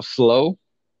start off slow.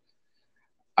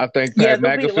 I think Yeah, Pat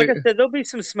there'll be, like I McAfee. said, there'll be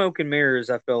some smoke and mirrors.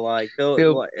 I feel like they'll,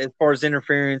 It'll, like, as far as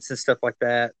interference and stuff like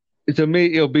that. to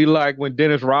me, it'll be like when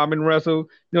Dennis Rodman wrestled.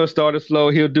 Started slow.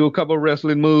 He'll do a couple of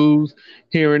wrestling moves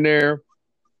here and there.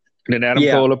 Then Adam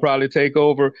Yeah, Cole will probably take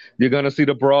over. You're gonna see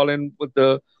the brawling with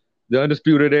the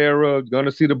Undisputed Era. You're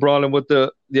gonna see the brawling with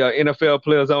the NFL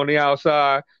players on the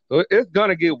outside. So it's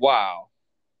gonna get wild,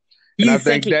 and you I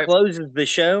think think it that closes the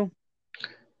show?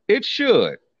 it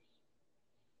should.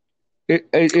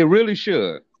 It really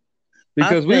should I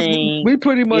because think we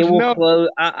pretty it much will know close.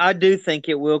 I do think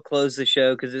it will close the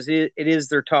show because it is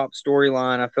their top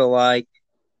storyline. I feel like,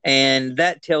 and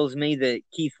that tells me that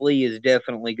Keith Lee is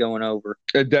definitely going over.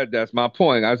 that's my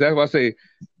point. That's why I say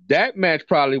that match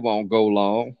probably won't go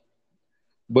long,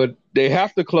 but they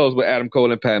have to close with Adam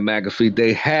Cole and Pat McAfee.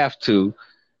 They have to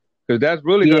because that's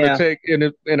really gonna Yeah, take.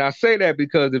 And I say that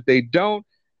because if they don't,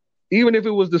 even if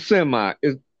it was the semi,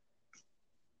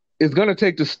 it's gonna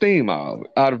take the steam out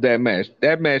of that match.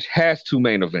 That match has to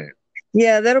main event.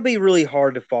 yeah, that'll be really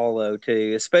hard to follow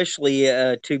too, especially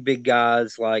two big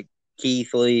guys like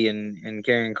Keith Lee and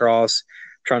Karrion Cross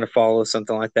trying to follow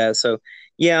something like that. So,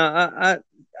 yeah,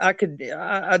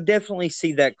 I definitely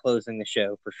see that closing the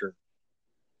show for sure.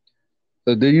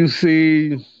 So do you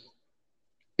see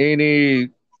any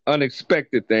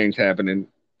unexpected things happening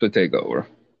to Takeover?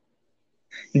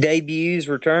 Debuts,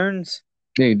 returns.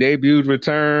 Any debuts,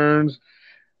 returns?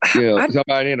 I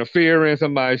Somebody interfering,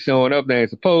 somebody showing up they ain't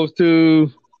supposed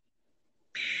to.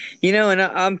 And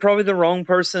I'm probably the wrong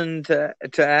person to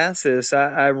ask this.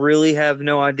 I really have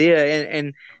no idea,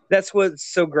 and that's what's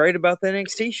so great about the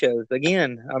NXT shows.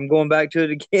 Again, I'm going back to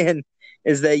it again,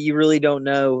 is that you really don't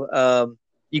know.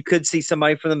 You could see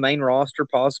somebody from the main roster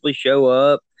possibly show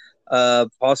up.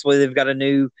 Possibly they've got a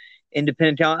new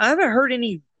independent talent. I haven't heard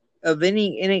any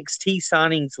NXT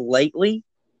signings lately.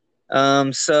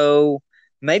 So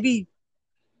maybe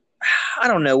I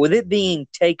don't know. With it being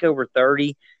Takeover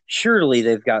 30, surely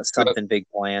they've got Uh, something big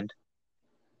planned.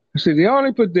 See, the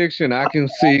only prediction I can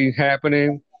see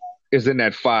happening is in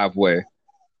that 5 way.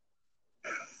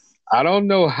 I don't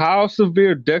know how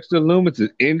severe Dexter Loomis'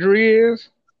 injury is,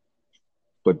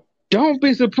 don't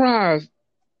be surprised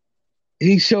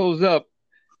he shows up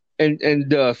and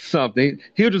does something.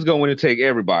 He'll just go in and take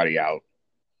everybody out,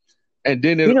 and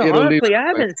then it'll leave. Honestly, I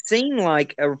haven't seen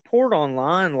like a report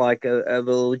online like of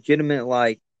a legitimate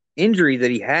like injury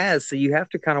that he has. So you have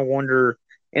to kind of wonder.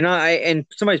 And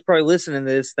somebody's probably listening to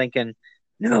this thinking,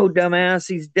 "No, dumbass,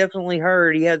 he's definitely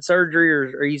hurt. He had surgery,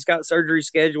 or he's got surgery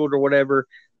scheduled, or whatever."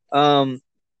 Um,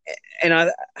 and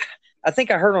I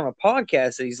think I heard on a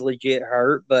podcast that he's legit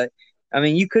hurt, but I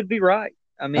mean, you could be right.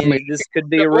 I I mean, mean, this could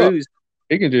be a show up. ruse.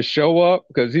 He can just show up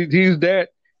because he's that.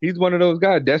 He's one of those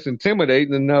guys that's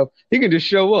intimidating enough. He can just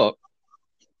show up.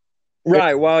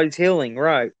 Right, while he's healing,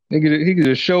 right. He can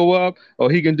just show up, or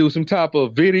he can do some type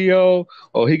of video,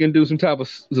 or he can do some type of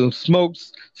some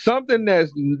smokes, something that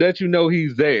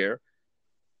he's there.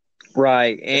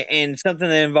 Right, and something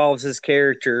that involves his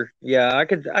character. Yeah, I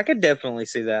could definitely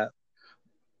see that.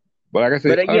 But like I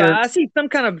said, But yeah, I see some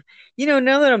kind of,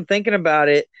 now that I'm thinking about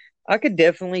it, I could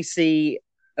definitely see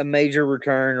a major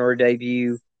return or a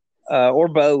debut, or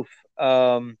both,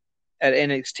 at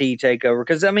NXT Takeover.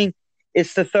 Because I mean,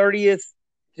 it's the 30th,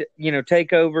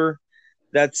 Takeover.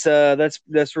 That's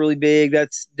really big.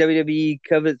 That's WWE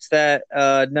covets that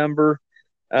number.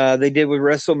 They did with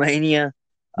WrestleMania.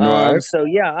 right? So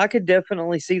yeah, I could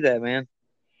definitely see that, man.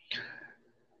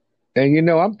 And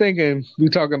I'm thinking we're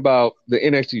talking about the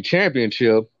NXT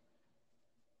Championship.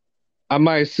 I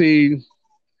might see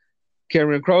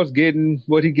Cameron Cross getting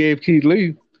what he gave Keith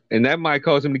Lee, and that might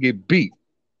cause him to get beat.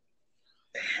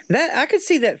 That I could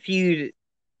see that feud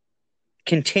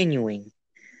continuing.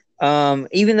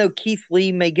 Even though Keith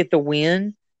Lee may get the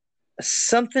win,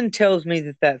 something tells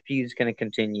me that feud is going to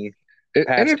continue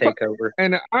past Takeover.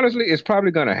 And honestly, it's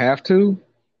probably going to have to.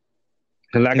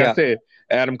 And like I said,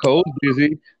 Adam Cole's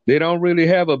busy. They don't really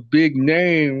have a big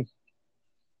name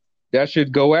that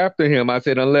should go after him.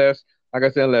 Unless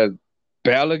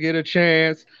Balor get a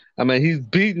chance. I mean, he's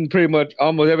beaten pretty much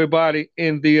almost everybody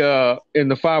in the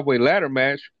 5-way ladder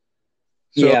match.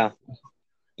 So,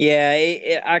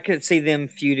 I could see them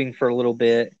feuding for a little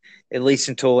bit, at least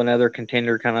until another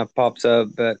contender kind of pops up.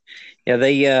 But yeah,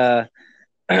 they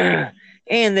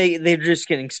and they're just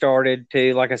getting started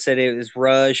too. Like I said, it was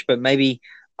rushed, but maybe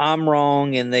I'm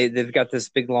wrong, and they've got this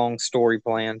big long story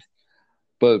planned.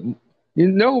 But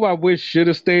who I wish should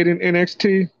have stayed in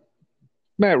NXT?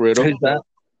 Matt Riddle. Who's that?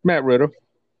 Matt Riddle.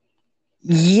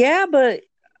 Yeah, but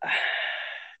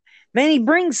man, he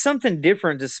brings something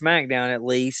different to SmackDown at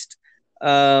least.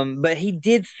 But he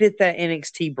did fit that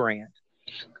NXT brand,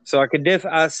 so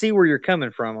I see where you're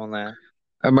coming from on that.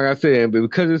 Like I said,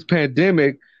 because it's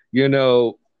pandemic,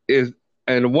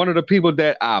 and one of the people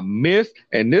that I missed,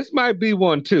 and this might be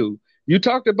one too. You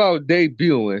talked about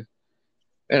debuting,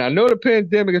 and I know the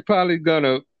pandemic is probably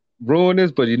gonna ruin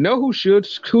this, but who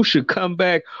should come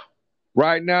back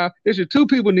right now? Two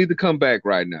people need to come back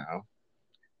right now.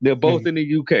 They're both in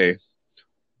the UK.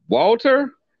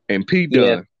 Walter and Pete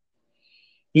Dunne.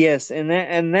 Yes, and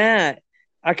that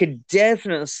I could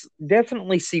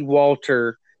definitely see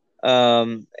Walter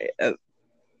being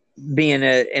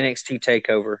an NXT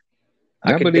Takeover.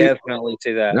 I could definitely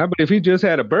see that. But if he just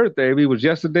had a birthday, if he was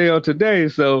yesterday or today,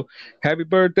 so happy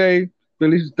birthday!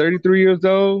 He's 33 years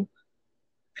old.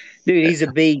 Dude, he's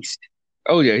a beast.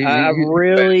 Oh yeah, I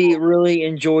really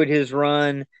enjoyed his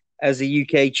run as a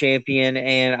UK champion,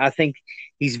 and I think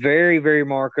he's very, very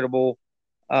marketable.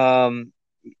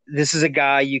 This is a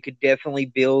guy you could definitely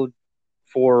build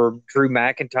for Drew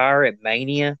McIntyre at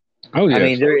Mania. Oh yeah, I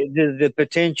mean, the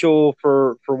potential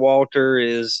for Walter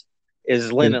is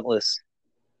limitless.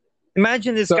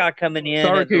 Imagine this guy coming in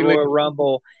at the Royal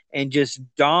Rumble and just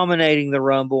dominating the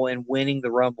Rumble and winning the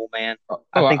Rumble, man.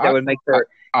 I think that would make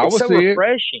it's so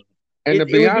refreshing. And it would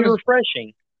be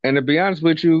refreshing. And to be honest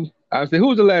with you, I say, who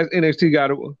was the last NXT guy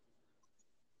that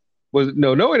no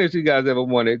NXT guys ever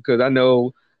won it? Because I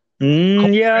know. Not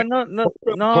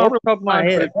off the top of my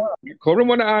head. Corbin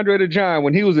won the Andre the Giant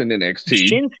when he was in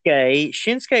NXT.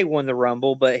 Shinsuke won the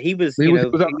Rumble, but he was on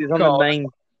the main.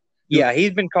 Yeah,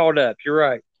 he's been called up. You're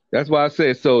right. That's why I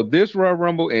said so. This Royal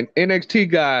Rumble and NXT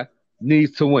guy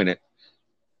needs to win it.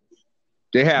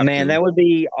 They have Man, that would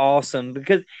be awesome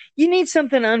because you need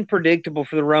something unpredictable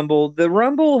for the Rumble. The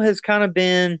Rumble has kind of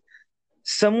been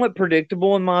somewhat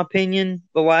predictable, in my opinion,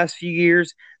 the last few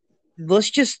years. Let's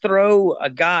just throw a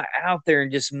guy out there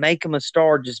and just make him a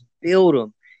star. Just build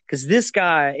him because this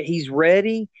guy, he's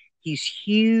ready. He's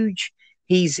huge.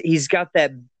 He's got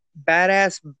that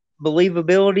badass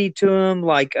believability to him,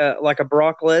 like a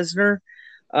Brock Lesnar.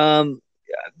 I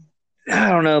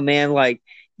don't know, man. Like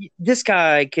this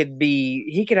guy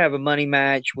he could have a money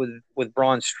match with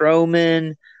Braun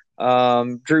Strowman.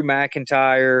 Drew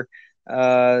McIntyre.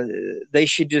 They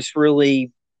should just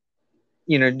really,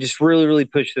 just really, really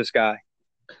push this guy.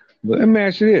 But let me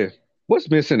ask you this: what's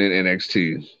missing in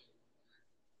NXT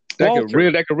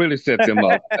Walter. that could really set them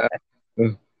up? Uh,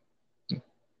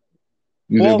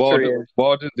 you said Walter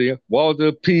is.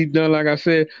 Walter Pete Dunne, like I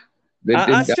said.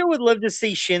 I still would love to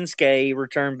see Shinsuke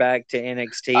return back to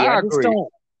NXT. I just agree.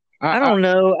 I don't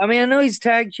know. I mean, I know he's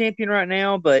tag champion right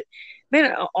now, but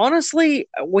man, honestly,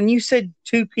 when you said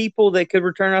two people that could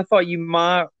return, I thought you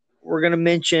were going to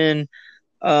mention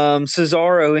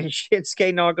Cesaro and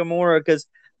Shinsuke Nakamura, because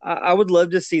I would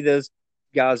love to see those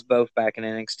guys both back in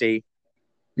NXT.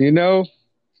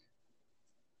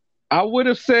 I would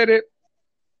have said it,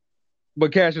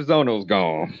 but Cassius Ohno's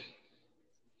gone.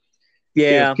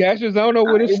 Yeah. If Cassius Ohno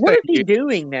would have stayed. What is he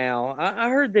doing now? I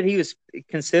heard that he was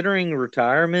considering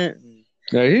retirement.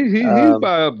 Yeah, he's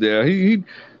about up there.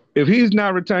 If he's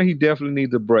not retiring, he definitely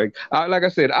needs a break. Like I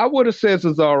said, I would have said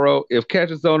Cesaro if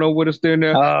Cassius Ohno would have stayed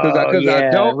there, because I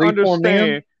don't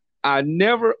understand. I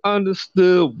never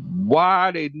understood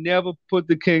why they never put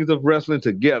the Kings of Wrestling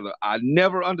together. I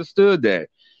never understood that.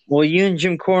 Well, you and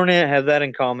Jim Cornette have that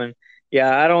in common.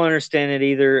 Yeah, I don't understand it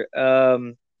either.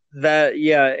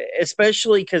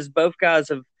 Especially because both guys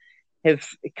have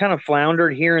kind of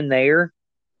floundered here and there.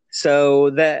 So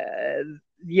that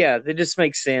just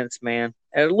makes sense, man.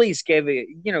 At least give it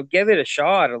a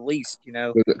shot, at least, in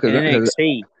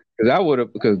NXT.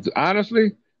 Because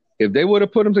honestly, if they would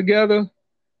have put them together,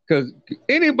 because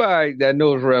anybody that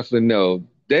knows wrestling knows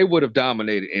they would have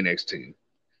dominated NXT.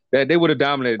 That they would have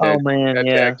dominated that. Oh man,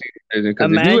 yeah.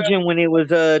 Imagine when it was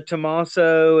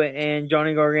Tommaso and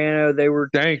Johnny Gargano. They were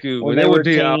when they were a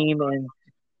team,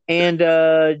 and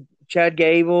Chad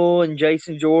Gable and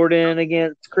Jason Jordan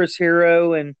against Chris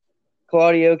Hero and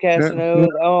Claudio Casanova.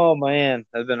 Oh man,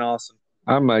 that'd been awesome.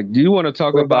 I'm like, do you want to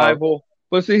talk Revival? About?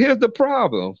 But see, here's the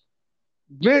problem.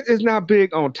 Vince is not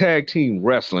big on tag team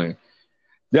wrestling.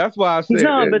 That's why I said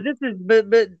no. But this is but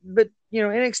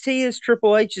NXT is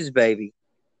Triple H's baby.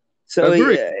 So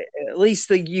at least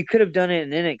you could have done it in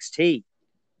NXT.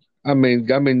 I mean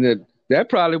that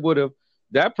probably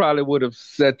would have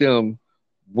set them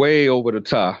way over the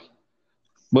top.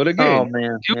 But again,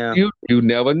 you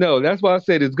never know. That's why I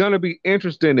said it's going to be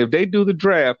interesting if they do the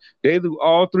draft. They do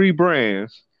all three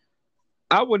brands.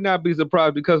 I would not be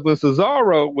surprised, because when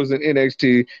Cesaro was in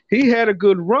NXT, he had a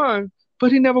good run,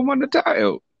 but he never won the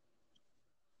title.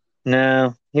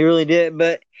 No, he really did.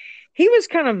 But he was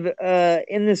kind of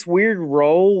in this weird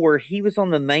role where he was on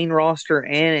the main roster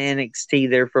and NXT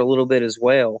there for a little bit as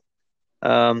well.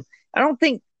 I don't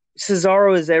think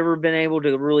Cesaro has ever been able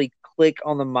to really click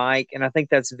on the mic, and I think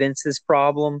that's Vince's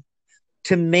problem.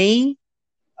 To me,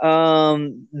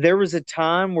 there was a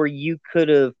time where you could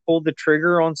have pulled the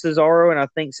trigger on Cesaro, and I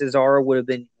think Cesaro would have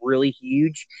been really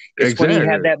huge. It's when he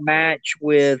had that match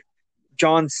with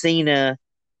John Cena,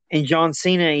 and John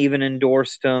Cena even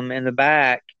endorsed him in the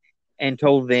back and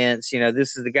told Vince,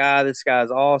 this is the guy. This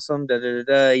guy's awesome.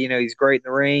 He's great in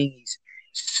the ring. He's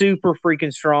super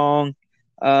freaking strong.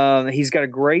 He's got a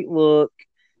great look.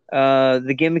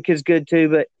 The gimmick is good too,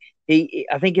 but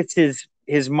I think it's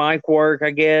his mic work,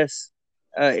 I guess,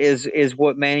 is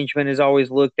what management has always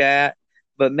looked at.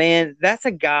 But man, that's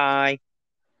a guy.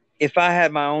 If I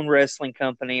had my own wrestling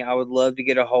company, I would love to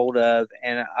get a hold of,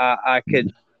 and I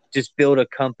could just build a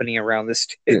company around this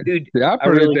dude. Yeah, I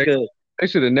really could. They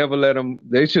should have never let him.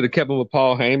 They should have kept him with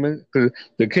Paul Heyman, because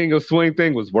the King of Swing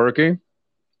thing was working.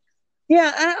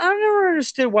 Yeah, I never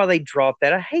understood why they dropped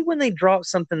that. I hate when they drop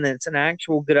something that's an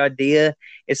actual good idea.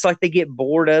 It's like they get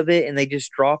bored of it and they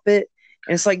just drop it.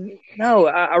 And it's like, no,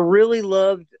 I really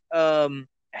loved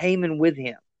Heyman with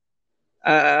him.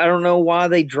 I don't know why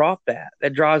they dropped that.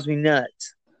 That drives me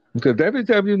nuts. Because every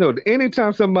time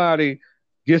anytime somebody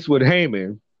gets with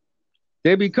Heyman,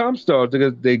 they become stars,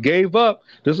 because they gave up,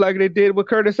 just like they did with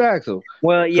Curtis Axel.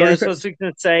 Well, yeah, that's what I was going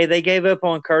to say. They gave up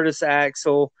on Curtis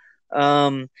Axel.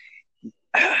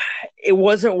 It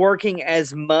wasn't working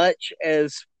as much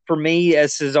as for me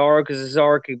as Cesaro, because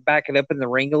Cesaro could back it up in the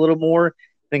ring a little more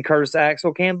than Curtis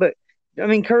Axel can. But I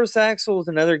mean, Curtis Axel is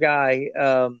another guy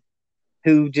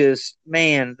who just,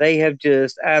 man, they have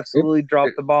just absolutely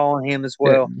dropped the ball on him as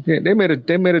well. Yeah, they made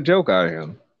a joke out of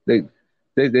him. They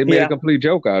made a complete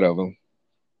joke out of him.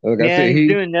 Like I said,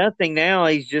 he's doing nothing now.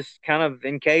 He's just kind of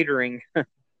in catering.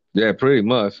 Yeah, pretty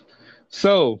much.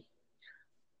 So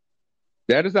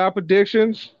that is our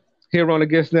predictions here on the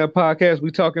Get Snap Podcast.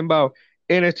 We're talking about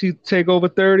NXT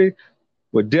TakeOver 30.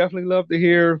 Would definitely love to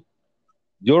hear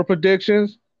your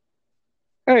predictions.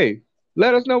 Hey,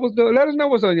 let us know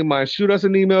what's on your mind. Shoot us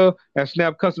an email at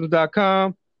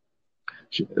snapcustoms.com.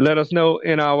 Let us know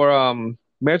in our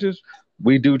message.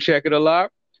 We do check it a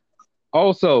lot.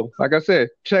 Also, like I said,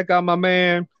 check out my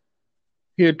man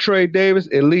here, Trey Davis,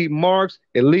 Elite Marks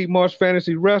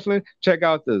Fantasy Wrestling. Check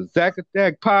out the Zack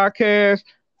Attack podcast.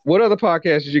 What other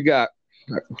podcasts you got?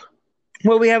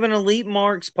 Well, we have an Elite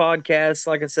Marks podcast.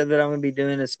 Like I said, that I'm going to be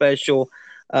doing a special.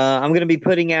 I'm going to be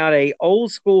putting out a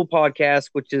old school podcast,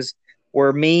 which is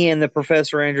where me and the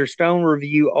Professor Andrew Stone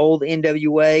review old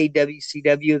NWA,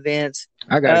 WCW events.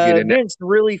 I gotta get in there. Events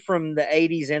really from the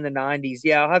 80s and the 90s.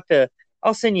 Yeah,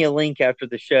 I'll send you a link after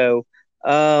the show.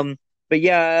 But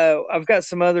yeah, I've got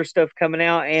some other stuff coming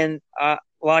out, and I've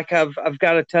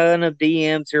got a ton of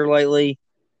DMs here lately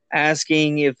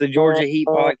asking if the Georgia Heat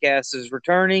podcast is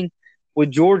returning.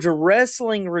 With Georgia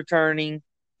wrestling returning,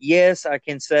 yes, I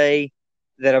can say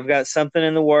that I've got something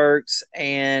in the works,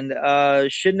 and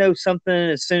should know something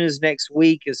as soon as next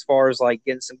week as far as like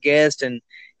getting some guests and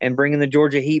bringing the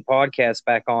Georgia Heat podcast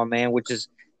back on, man, which is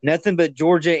nothing but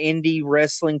Georgia indie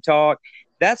wrestling talk.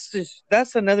 That's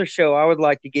another show I would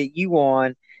like to get you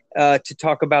on to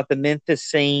talk about the Memphis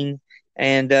scene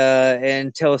and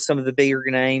tell us some of the bigger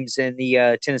names in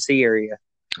the Tennessee area.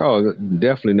 Oh,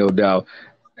 definitely, no doubt.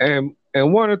 And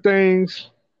one of the things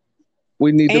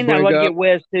we need to bring I'd like up, to get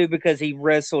Wes too, because he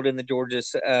wrestled in the Georgia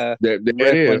that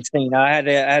wrestling scene. I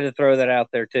had to throw that out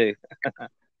there too.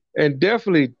 and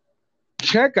definitely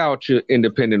check out your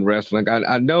independent wrestling.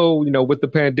 I know, with the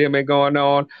pandemic going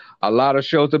on, a lot of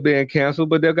shows are being canceled,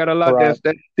 but they've got a lot that's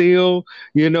still,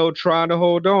 trying to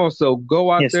hold on. So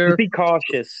go out there. Be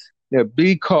cautious. Yeah,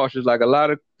 be cautious. Like a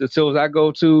lot of the shows I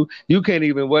go to, you can't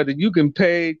even, whether you can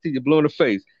pay till you're blue in the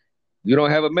face. You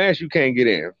don't have a mask, you can't get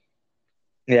in.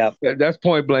 Yeah, that's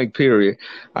point blank. Period.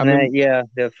 I mean, yeah,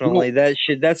 definitely. That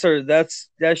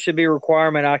should be a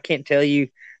requirement. I can't tell you.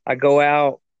 I go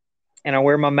out and I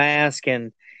wear my mask,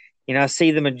 and I see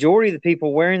the majority of the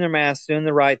people wearing their masks doing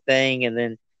the right thing, and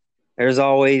then there's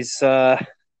always one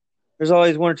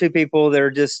or two people that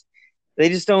are they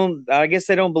just don't. I guess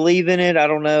they don't believe in it. I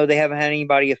don't know. They haven't had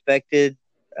anybody affected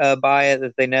by it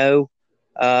that they know.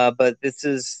 But this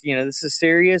is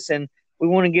serious, and we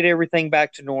want to get everything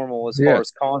back to normal as far as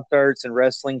concerts and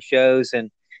wrestling shows and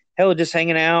hell, just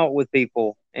hanging out with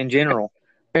people in general.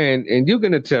 And you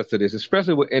can attest to this,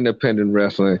 especially with independent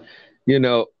wrestling.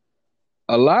 A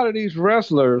lot of these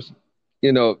wrestlers,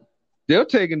 they're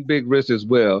taking big risks as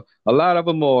well. A lot of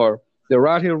them they're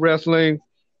out here wrestling,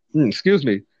 excuse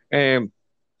me, and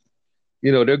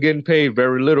they're getting paid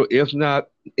very little, if not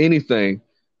anything,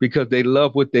 because they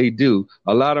love what they do.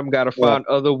 A lot of them got to find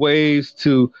other ways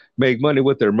to make money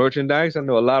with their merchandise. I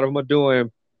know a lot of them are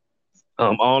doing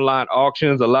online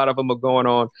auctions. A lot of them are going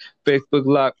on Facebook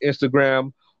Live,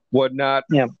 Instagram, whatnot.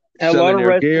 Yeah, a lot of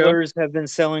wrestlers have been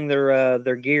selling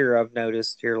their gear. I've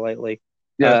noticed here lately.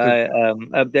 Yeah,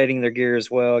 updating their gear as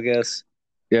well, I guess.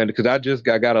 Yeah, because I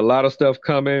got a lot of stuff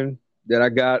coming that I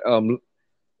got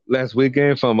last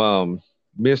weekend from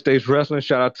Mid-States Wrestling.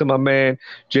 Shout out to my man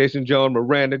Jason Jones,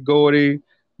 Miranda Gordy,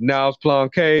 Niles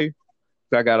Planquet.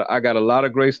 I got a lot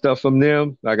of great stuff from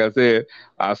them. Like I said,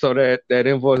 I saw that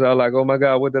invoice. I was like, oh my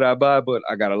God, what did I buy? But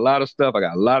I got a lot of stuff. I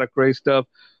got a lot of great stuff.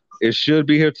 It should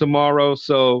be here tomorrow.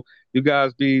 So you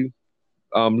guys be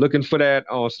looking for that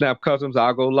on Snap Customs.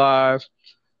 I'll go live.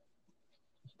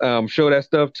 Show that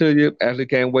stuff to you. Actually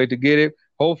can't wait to get it.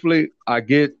 Hopefully I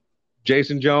get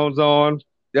Jason Jones on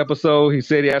the episode. He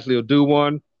said he actually will do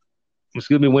one.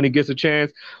 When he gets a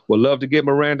chance. Would love to get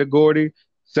Miranda Gordy,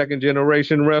 second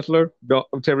generation wrestler.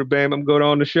 Terry Bam, I'm going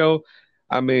on the show.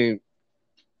 I mean,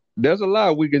 there's a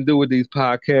lot we can do with these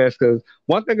podcasts, because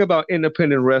one thing about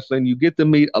independent wrestling, you get to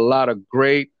meet a lot of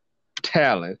great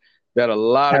talent that a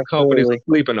lot of companies are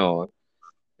sleeping on.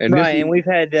 And and we've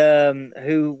had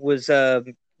who was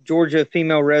Georgia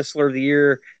Female Wrestler of the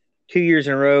Year 2 years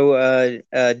in a row,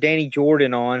 Danny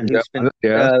Jordan on, who's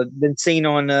been seen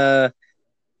on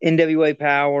NWA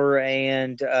Power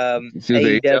and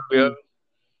AEW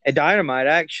at Dynamite,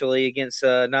 actually, against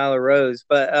Nyla Rose.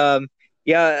 But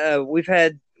we've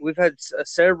had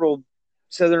several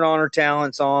Southern Honor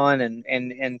talents on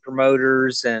and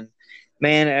promoters, and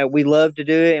man, we love to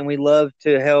do it, and we love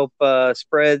to help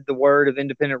spread the word of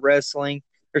independent wrestling.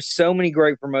 There's so many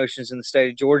great promotions in the state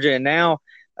of Georgia, and now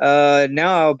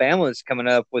Alabama is coming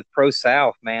up with Pro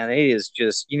South. Man, it is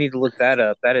just, you need to look that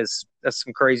up. That's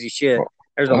some crazy shit.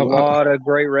 There's a lot of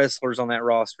great wrestlers on that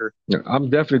roster. I'm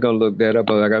definitely gonna look that up.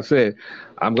 But like I said,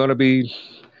 I'm gonna be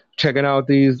checking out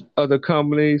these other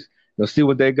companies. See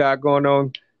what they got going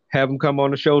on. Have them come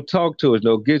on the show, talk to us.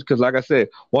 Because like I said,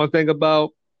 one thing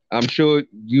about, I'm sure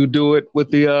you do it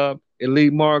with the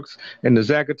Elite Marks and the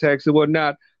Zack Attacks and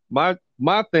whatnot. My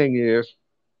thing is,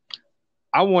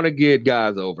 I want to get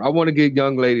guys over. I want to get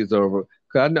young ladies over.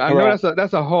 'Cause I know Right.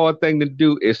 that's a hard thing to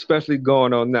do, especially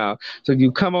going on now. So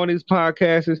you come on these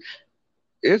podcasts,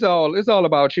 it's all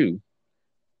about you.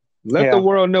 Let the Yeah.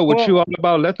 world know what Well, you all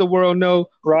about. Let the world know.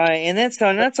 right, and that's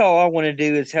all I want to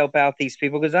do is help out these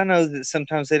people because I know that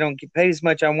sometimes they don't get paid as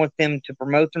much. I want them to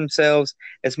promote themselves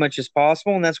as much as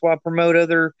possible, and that's why I promote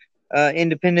other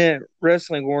independent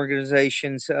wrestling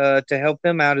organizations to help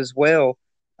them out as well.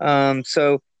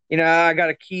 So I got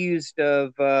accused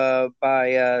of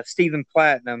by Stephen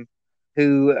Platinum,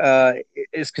 who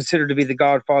is considered to be the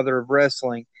godfather of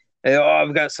wrestling. Oh,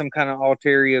 I've got some kind of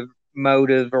ulterior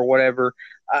motive or whatever.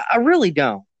 I really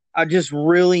don't. I just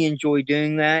really enjoy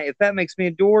doing that. If that makes me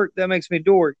a dork, that makes me a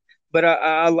dork. But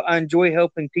I enjoy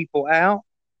helping people out,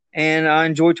 and I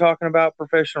enjoy talking about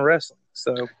professional wrestling.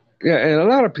 So Yeah, and a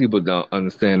lot of people don't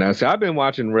understand that. See, I've been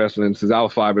watching wrestling since I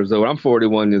was 5 years old. I'm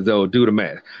 41 years old. Do the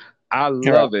math. I right,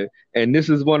 love it, and this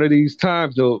is one of these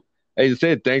times, though. As you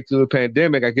said, thanks to the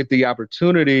pandemic, I get the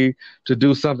opportunity to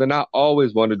do something I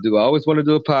always want to do. I always want to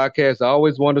do a podcast. I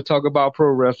always want to talk about pro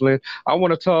wrestling. I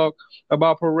want to talk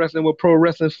about pro wrestling with pro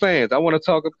wrestling fans. I want to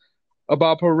talk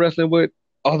about pro wrestling with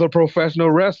other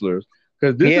professional wrestlers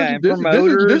because this is yeah, and this is this is this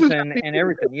promoters is and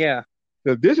everything. Yeah,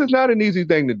 this is not an easy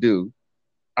thing to do.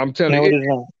 I'm telling no, you. it is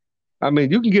not. I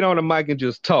mean, you can get on the mic and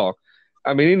just talk.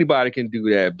 I mean, anybody can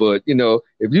do that. But,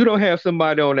 if you don't have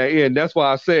somebody on that end, that's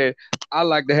why I said I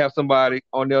like to have somebody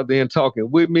on the other end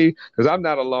talking with me because I'm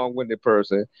not a long winded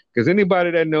person. Because anybody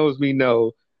that knows me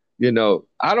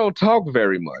I don't talk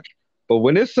very much. But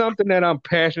when it's something that I'm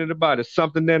passionate about, it's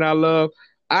something that I love,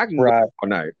 I can go Right, all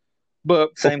night.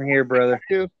 But before same here, brother.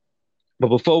 we get out here, but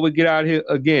before we get out here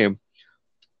again,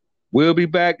 we'll be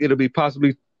back. It'll be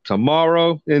possibly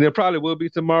tomorrow, and it probably will be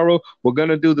tomorrow. We're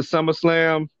gonna do the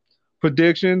SummerSlam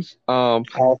predictions.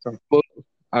 Awesome. But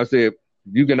I said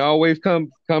you can always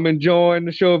come and join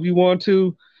the show if you want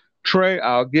to. Trey,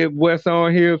 I'll get Wes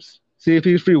on here, see if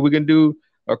he's free. We can do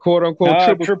a quote unquote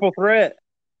triple. Triple threat.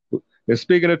 And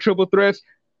speaking of triple threats,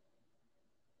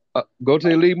 go to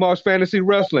Elite March Fantasy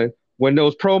Wrestling. When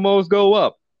those promos go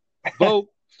up, vote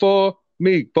for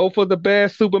me. Vote for the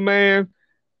best Superman.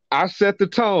 I set the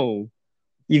tone.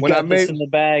 You've When I got this made in the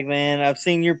bag, man. I've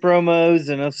seen your promos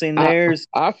and I've seen I theirs.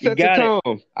 I You set the got it.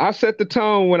 tone. I set the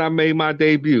tone when I made my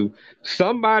debut.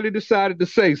 Somebody decided to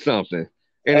say something,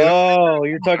 and it Oh,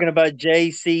 you're talking about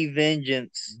JC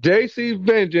Vengeance. JC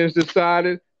Vengeance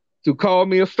decided to call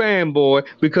me a fanboy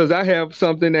because I have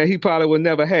something that he probably would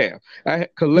never have. I had a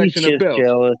He's collection of just belts.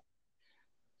 jealous.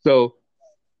 So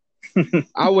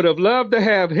I would have loved to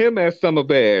have him as Summer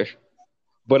Bash,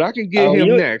 but I can get Oh, him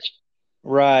you next.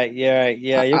 right, yeah,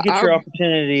 yeah. You'll get your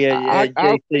opportunity at I'll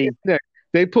get JC. him next.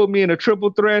 They put me in a triple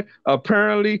threat.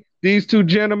 Apparently, these two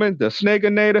gentlemen, the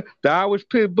Snakeinator, the Irish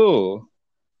Pit Bull,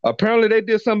 apparently they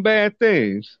did some bad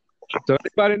things. So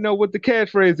anybody know what the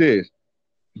catchphrase is?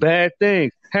 Bad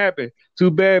things happen to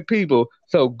bad people.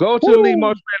 So go to Elite Woo!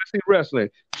 March Fantasy Wrestling.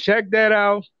 Check that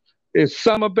out. It's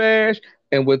Summer Bash.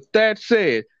 And with that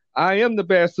said, I am the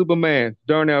bad Superman,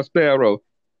 Darnell Sparrow.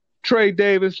 Trey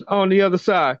Davis on the other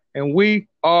side. And we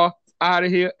are out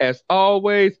of here. As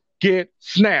always, get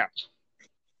snapped.